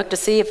knees, and I looked to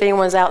see if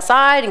anyone's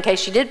outside in case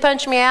she did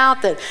punch me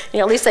out, that, you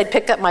know, at least they'd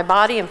pick up my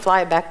body and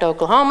fly it back to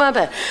Oklahoma.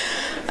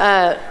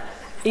 But,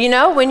 you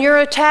know, when you're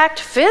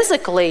attacked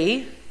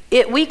physically,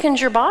 it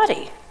weakens your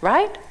body,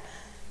 right?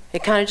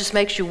 It kind of just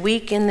makes you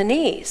weak in the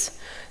knees.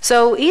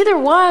 So either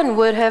one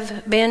would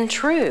have been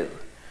true.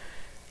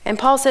 And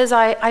Paul says,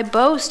 I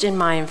boast in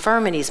my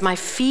infirmities, my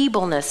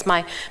feebleness,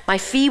 my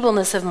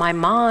feebleness of my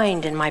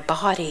mind and my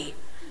body.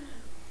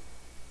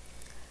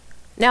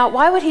 Now,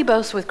 why would he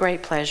boast with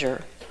great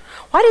pleasure?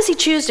 Why does he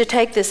choose to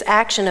take this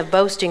action of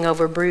boasting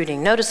over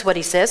brooding? Notice what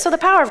he says, so the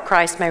power of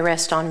Christ may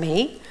rest on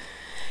me.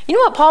 You know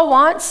what Paul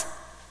wants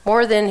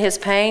more than his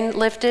pain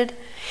lifted?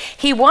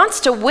 He wants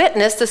to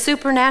witness the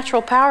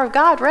supernatural power of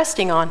God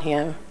resting on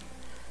him.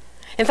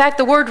 In fact,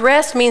 the word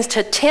rest means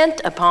to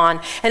tent upon,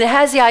 and it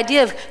has the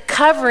idea of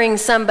covering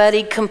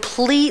somebody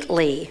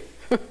completely.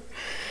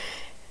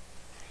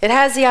 It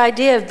has the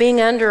idea of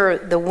being under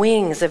the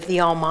wings of the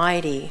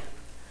Almighty.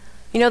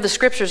 You know, the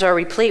scriptures are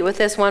replete with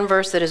this. One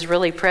verse that is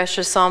really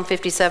precious, Psalm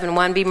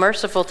 57:1, be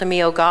merciful to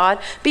me, O God.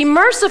 Be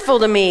merciful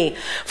to me,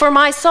 for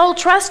my soul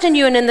trusts in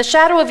you, and in the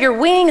shadow of your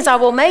wings I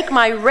will make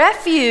my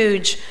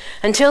refuge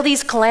until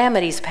these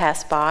calamities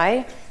pass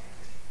by.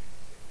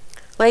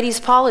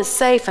 Ladies, Paul is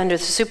safe under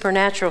the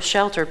supernatural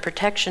shelter,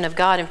 protection of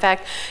God. In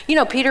fact, you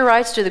know, Peter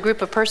writes to the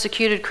group of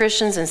persecuted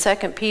Christians in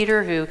 2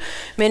 Peter, who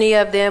many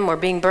of them were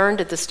being burned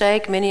at the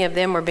stake. Many of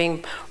them were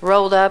being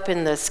rolled up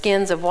in the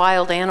skins of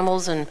wild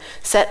animals and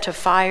set to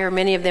fire.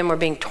 Many of them were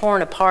being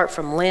torn apart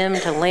from limb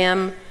to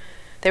limb.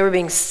 They were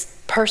being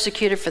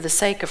persecuted for the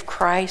sake of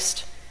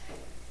Christ.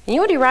 And you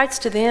know what he writes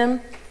to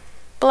them?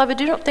 Beloved,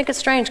 do not think it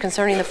strange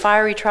concerning the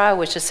fiery trial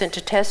which is sent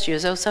to test you,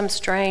 as though some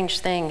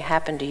strange thing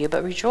happened to you,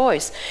 but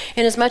rejoice,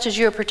 inasmuch as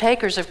you are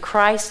partakers of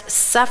Christ's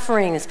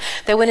sufferings,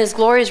 that when his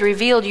glory is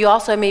revealed, you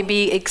also may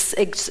be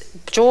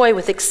joy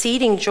with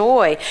exceeding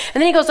joy.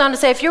 And then he goes on to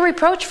say, if you're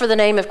reproached for the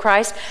name of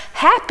Christ,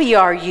 happy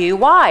are you.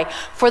 Why?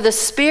 For the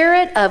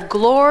Spirit of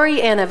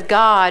glory and of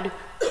God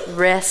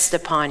rests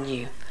upon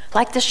you.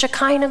 Like the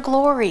Shekinah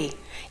glory,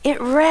 it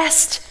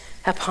rests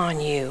upon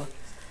you.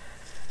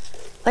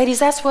 Ladies,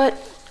 that's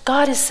what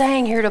God is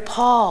saying here to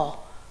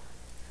Paul.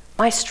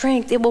 My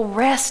strength, it will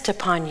rest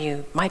upon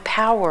you, my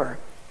power.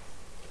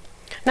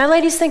 Now,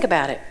 ladies, think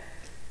about it.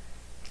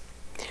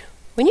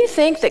 When you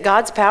think that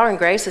God's power and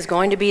grace is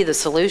going to be the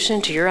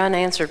solution to your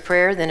unanswered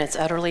prayer, then it's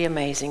utterly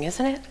amazing,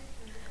 isn't it?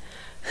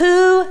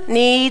 Who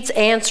needs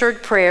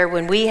answered prayer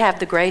when we have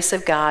the grace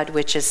of God,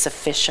 which is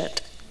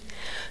sufficient?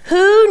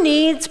 Who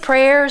needs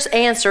prayers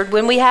answered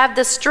when we have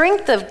the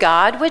strength of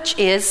God, which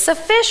is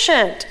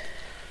sufficient?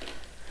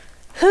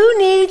 Who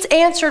needs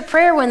answered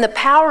prayer when the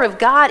power of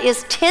God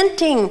is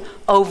tenting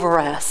over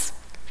us?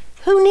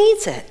 Who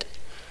needs it?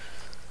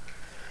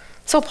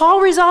 So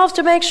Paul resolves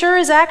to make sure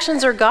his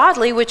actions are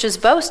godly, which is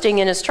boasting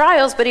in his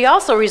trials, but he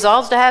also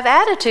resolves to have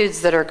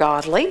attitudes that are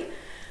godly.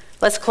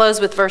 Let's close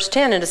with verse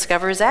 10 and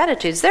discover his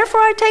attitudes.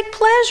 Therefore I take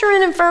pleasure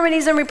in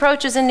infirmities and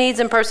reproaches and needs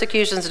and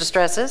persecutions and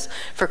distresses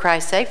for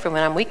Christ's sake, for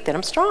when I'm weak, then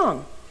I'm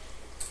strong.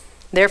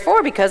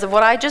 Therefore, because of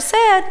what I just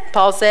said,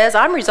 Paul says,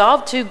 I'm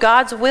resolved to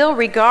God's will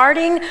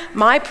regarding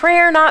my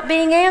prayer not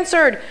being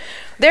answered.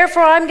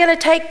 Therefore, I'm going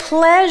to take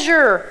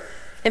pleasure.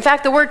 In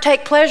fact, the word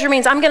take pleasure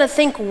means I'm going to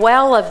think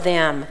well of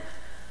them.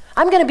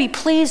 I'm going to be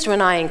pleased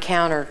when I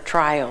encounter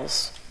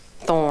trials,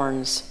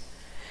 thorns.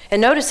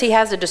 And notice he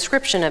has a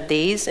description of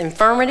these.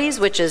 Infirmities,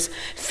 which is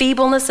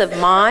feebleness of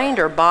mind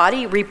or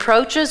body.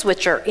 Reproaches,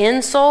 which are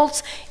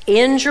insults.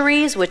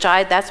 Injuries, which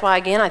that's why,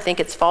 again, I think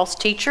it's false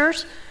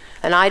teachers.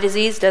 An eye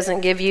disease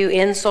doesn't give you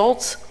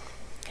insults.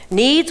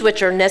 Needs,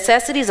 which are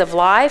necessities of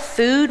life,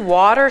 food,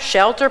 water,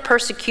 shelter,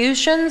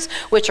 persecutions,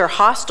 which are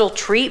hostile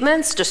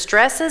treatments,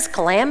 distresses,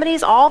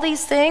 calamities, all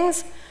these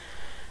things.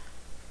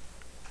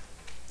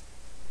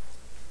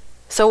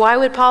 So why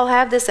would Paul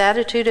have this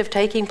attitude of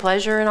taking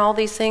pleasure in all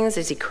these things?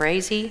 Is he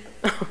crazy?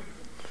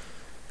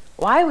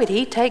 Why would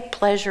he take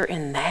pleasure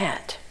in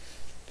that?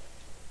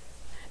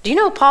 Do you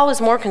know Paul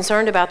is more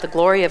concerned about the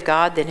glory of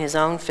God than his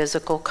own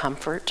physical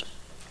comfort?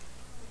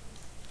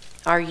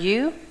 Are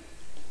you?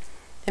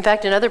 In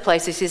fact, in other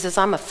places, he says,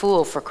 I'm a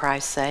fool for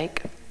Christ's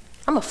sake.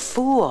 I'm a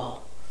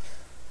fool.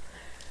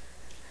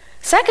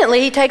 Secondly,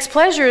 he takes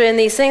pleasure in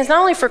these things, not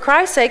only for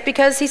Christ's sake,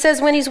 because he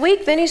says when he's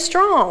weak, then he's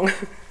strong.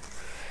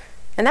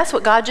 And that's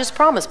what God just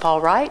promised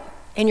Paul, right?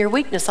 In your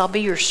weakness, I'll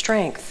be your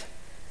strength.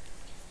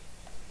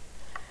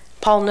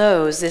 Paul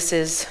knows this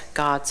is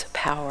God's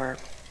power.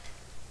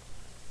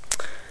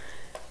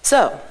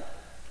 So,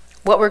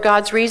 what were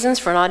God's reasons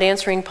for not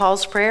answering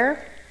Paul's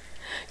prayer?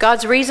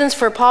 God's reasons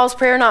for Paul's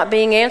prayer not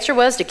being answered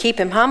was to keep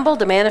him humble,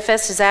 to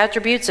manifest his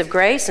attributes of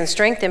grace and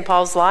strength in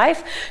Paul's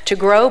life, to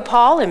grow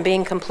Paul in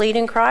being complete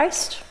in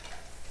Christ.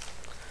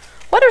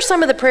 What are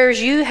some of the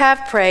prayers you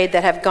have prayed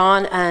that have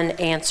gone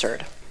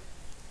unanswered?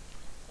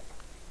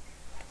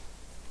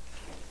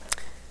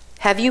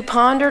 Have you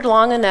pondered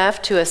long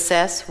enough to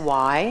assess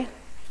why?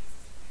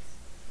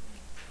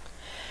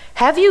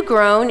 Have you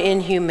grown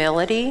in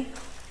humility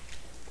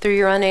through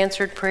your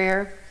unanswered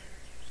prayer?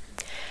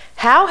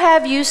 How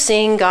have you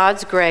seen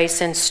God's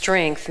grace and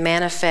strength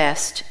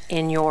manifest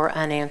in your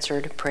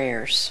unanswered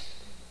prayers?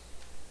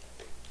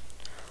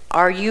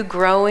 Are you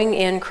growing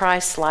in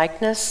Christ's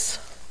likeness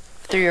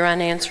through your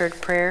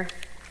unanswered prayer?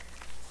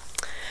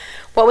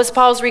 What was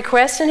Paul's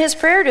request in his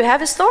prayer? To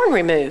have his thorn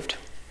removed.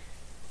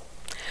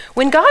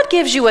 When God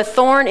gives you a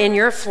thorn in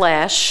your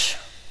flesh,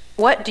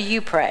 what do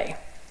you pray?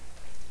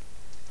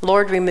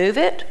 Lord, remove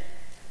it?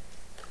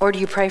 Or do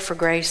you pray for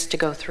grace to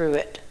go through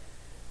it?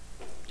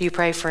 Do you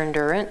pray for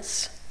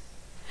endurance?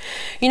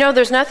 You know,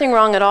 there's nothing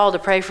wrong at all to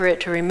pray for it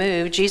to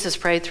remove. Jesus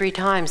prayed 3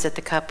 times that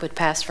the cup would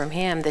pass from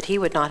him, that he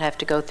would not have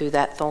to go through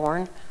that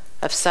thorn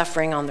of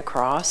suffering on the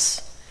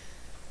cross.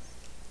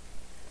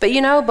 But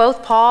you know,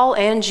 both Paul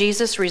and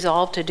Jesus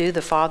resolved to do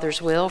the Father's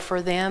will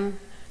for them,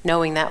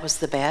 knowing that was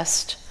the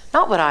best.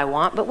 Not what I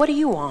want, but what do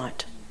you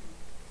want?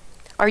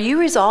 Are you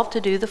resolved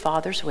to do the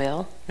Father's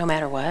will, no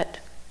matter what?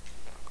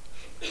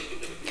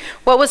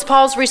 What was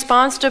God's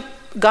response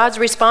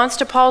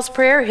to Paul's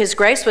prayer? His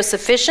grace was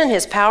sufficient.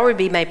 His power would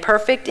be made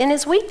perfect in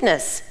his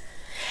weakness.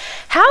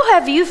 How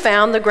have you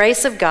found the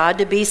grace of God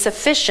to be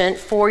sufficient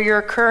for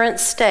your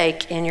current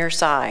stake in your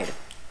side?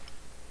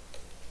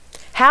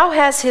 How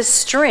has his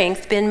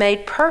strength been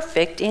made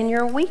perfect in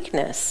your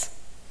weakness?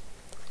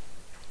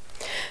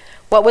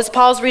 What was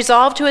Paul's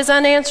resolve to his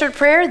unanswered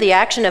prayer? The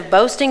action of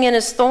boasting in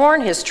his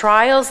thorn, his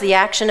trials, the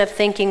action of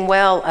thinking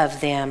well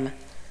of them.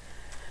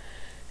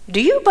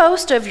 Do you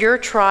boast of your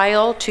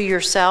trial to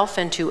yourself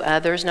and to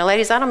others? Now,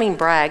 ladies, I don't mean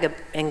brag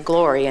and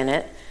glory in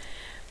it,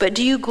 but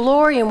do you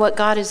glory in what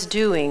God is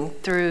doing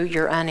through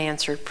your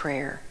unanswered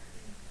prayer?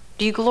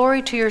 Do you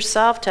glory to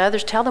yourself, to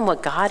others? Tell them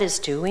what God is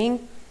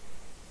doing?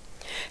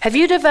 Have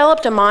you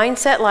developed a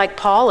mindset like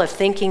Paul of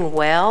thinking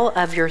well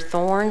of your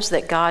thorns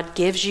that God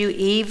gives you,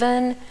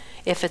 even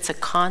if it's a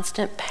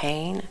constant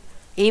pain?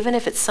 Even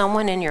if it's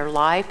someone in your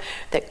life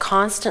that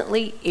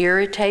constantly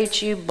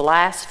irritates you,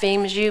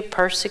 blasphemes you,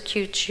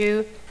 persecutes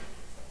you?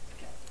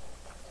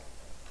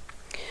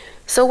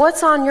 So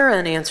what's on your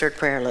unanswered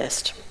prayer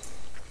list?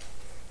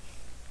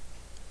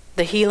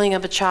 The healing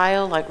of a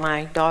child, like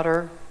my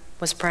daughter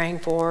was praying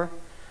for.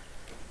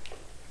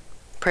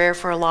 Prayer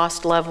for a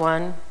lost loved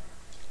one.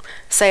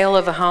 Sale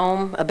of a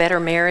home, a better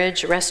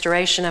marriage,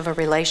 restoration of a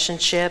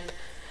relationship.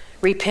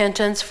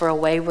 Repentance for a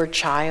wayward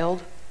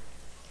child.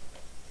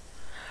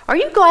 Are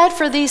you glad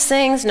for these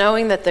things,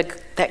 knowing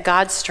that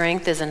God's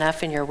strength is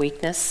enough in your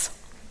weakness?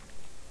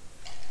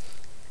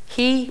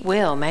 He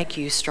will make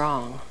you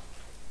strong.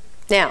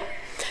 Now,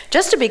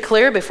 just to be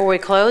clear before we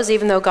close,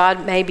 even though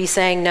God may be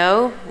saying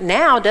no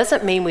now,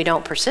 doesn't mean we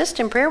don't persist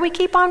in prayer. We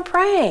keep on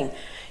praying.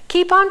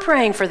 Keep on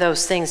praying for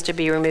those things to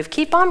be removed.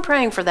 Keep on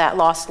praying for that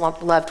lost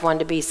loved one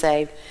to be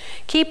saved.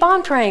 Keep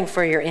on praying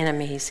for your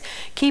enemies.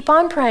 Keep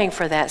on praying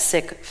for that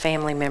sick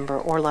family member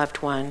or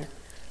loved one.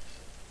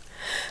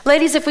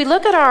 Ladies, if we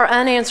look at our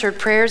unanswered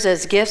prayers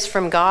as gifts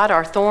from God,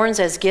 our thorns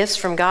as gifts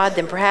from God,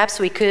 then perhaps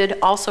we could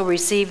also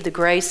receive the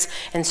grace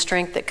and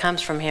strength that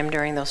comes from him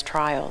during those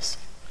trials.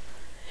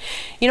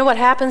 You know what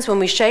happens when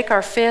we shake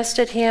our fist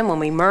at him, when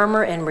we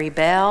murmur and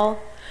rebel,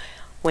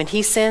 when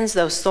he sends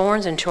those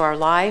thorns into our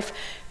life,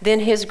 then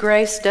his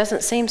grace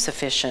doesn't seem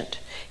sufficient.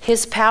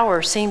 His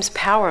power seems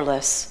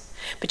powerless.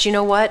 But you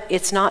know what?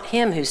 It's not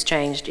him who's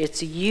changed.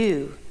 It's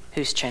you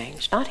who's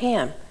changed, not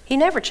him. He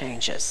never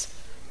changes.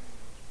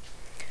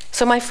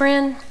 So my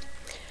friend,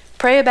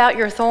 pray about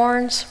your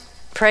thorns.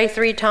 Pray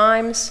 3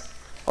 times,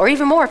 or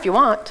even more if you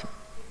want.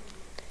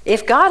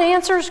 If God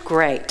answers,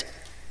 great.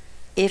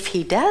 If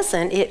he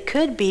doesn't, it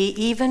could be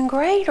even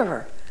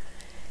greater,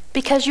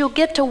 because you'll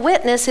get to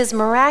witness his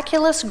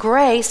miraculous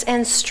grace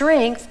and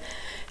strength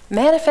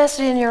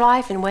manifested in your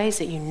life in ways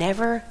that you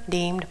never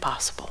deemed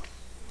possible.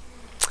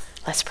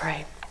 Let's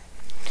pray.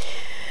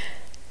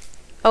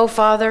 Oh,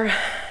 Father,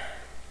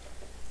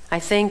 I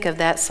think of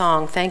that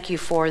song, Thank You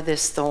for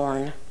This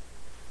Thorn.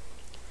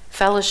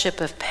 Fellowship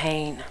of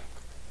pain.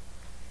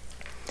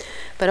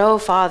 But oh,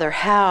 Father,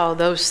 how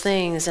those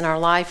things in our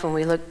life, when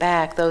we look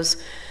back, those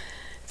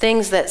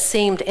things that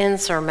seemed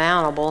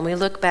insurmountable, and we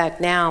look back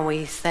now and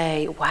we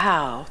say,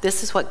 wow,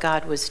 this is what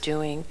God was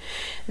doing.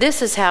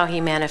 This is how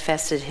he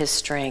manifested his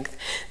strength.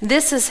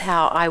 This is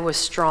how I was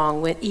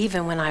strong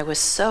even when I was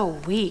so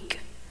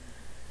weak.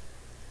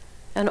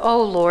 And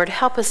oh Lord,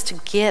 help us to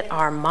get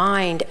our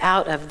mind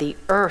out of the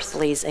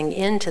earthlies and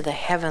into the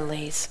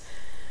heavenlies,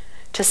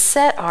 to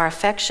set our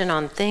affection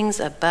on things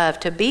above,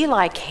 to be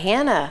like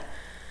Hannah,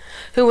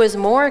 who was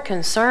more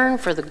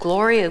concerned for the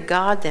glory of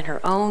God than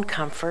her own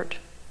comfort.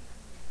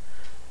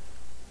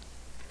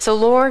 So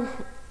Lord,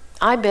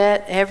 I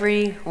bet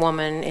every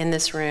woman in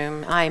this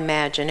room, I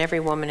imagine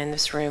every woman in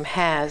this room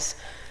has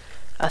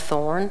a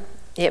thorn.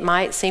 It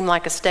might seem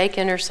like a stake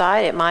in her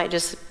side. It might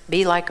just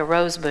be like a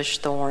rosebush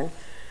thorn.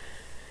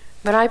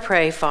 But I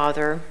pray,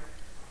 Father,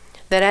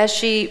 that as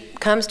she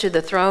comes to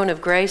the throne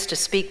of grace to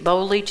speak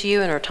boldly to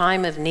you in her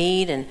time of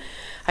need, and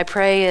I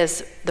pray,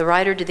 as the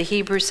writer to the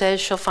Hebrews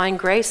says, she'll find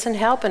grace and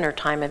help in her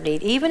time of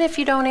need, even if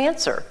you don't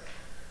answer,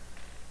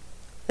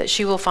 that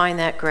she will find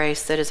that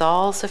grace that is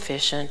all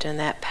sufficient and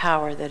that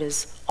power that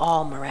is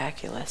all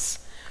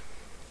miraculous,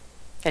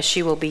 as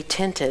she will be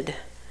tinted,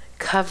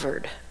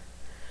 covered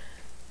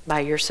by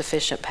your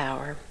sufficient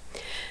power.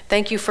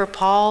 Thank you for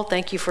Paul.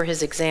 Thank you for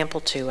his example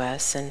to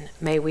us. And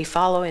may we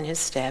follow in his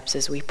steps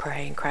as we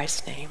pray in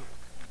Christ's name.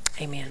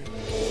 Amen.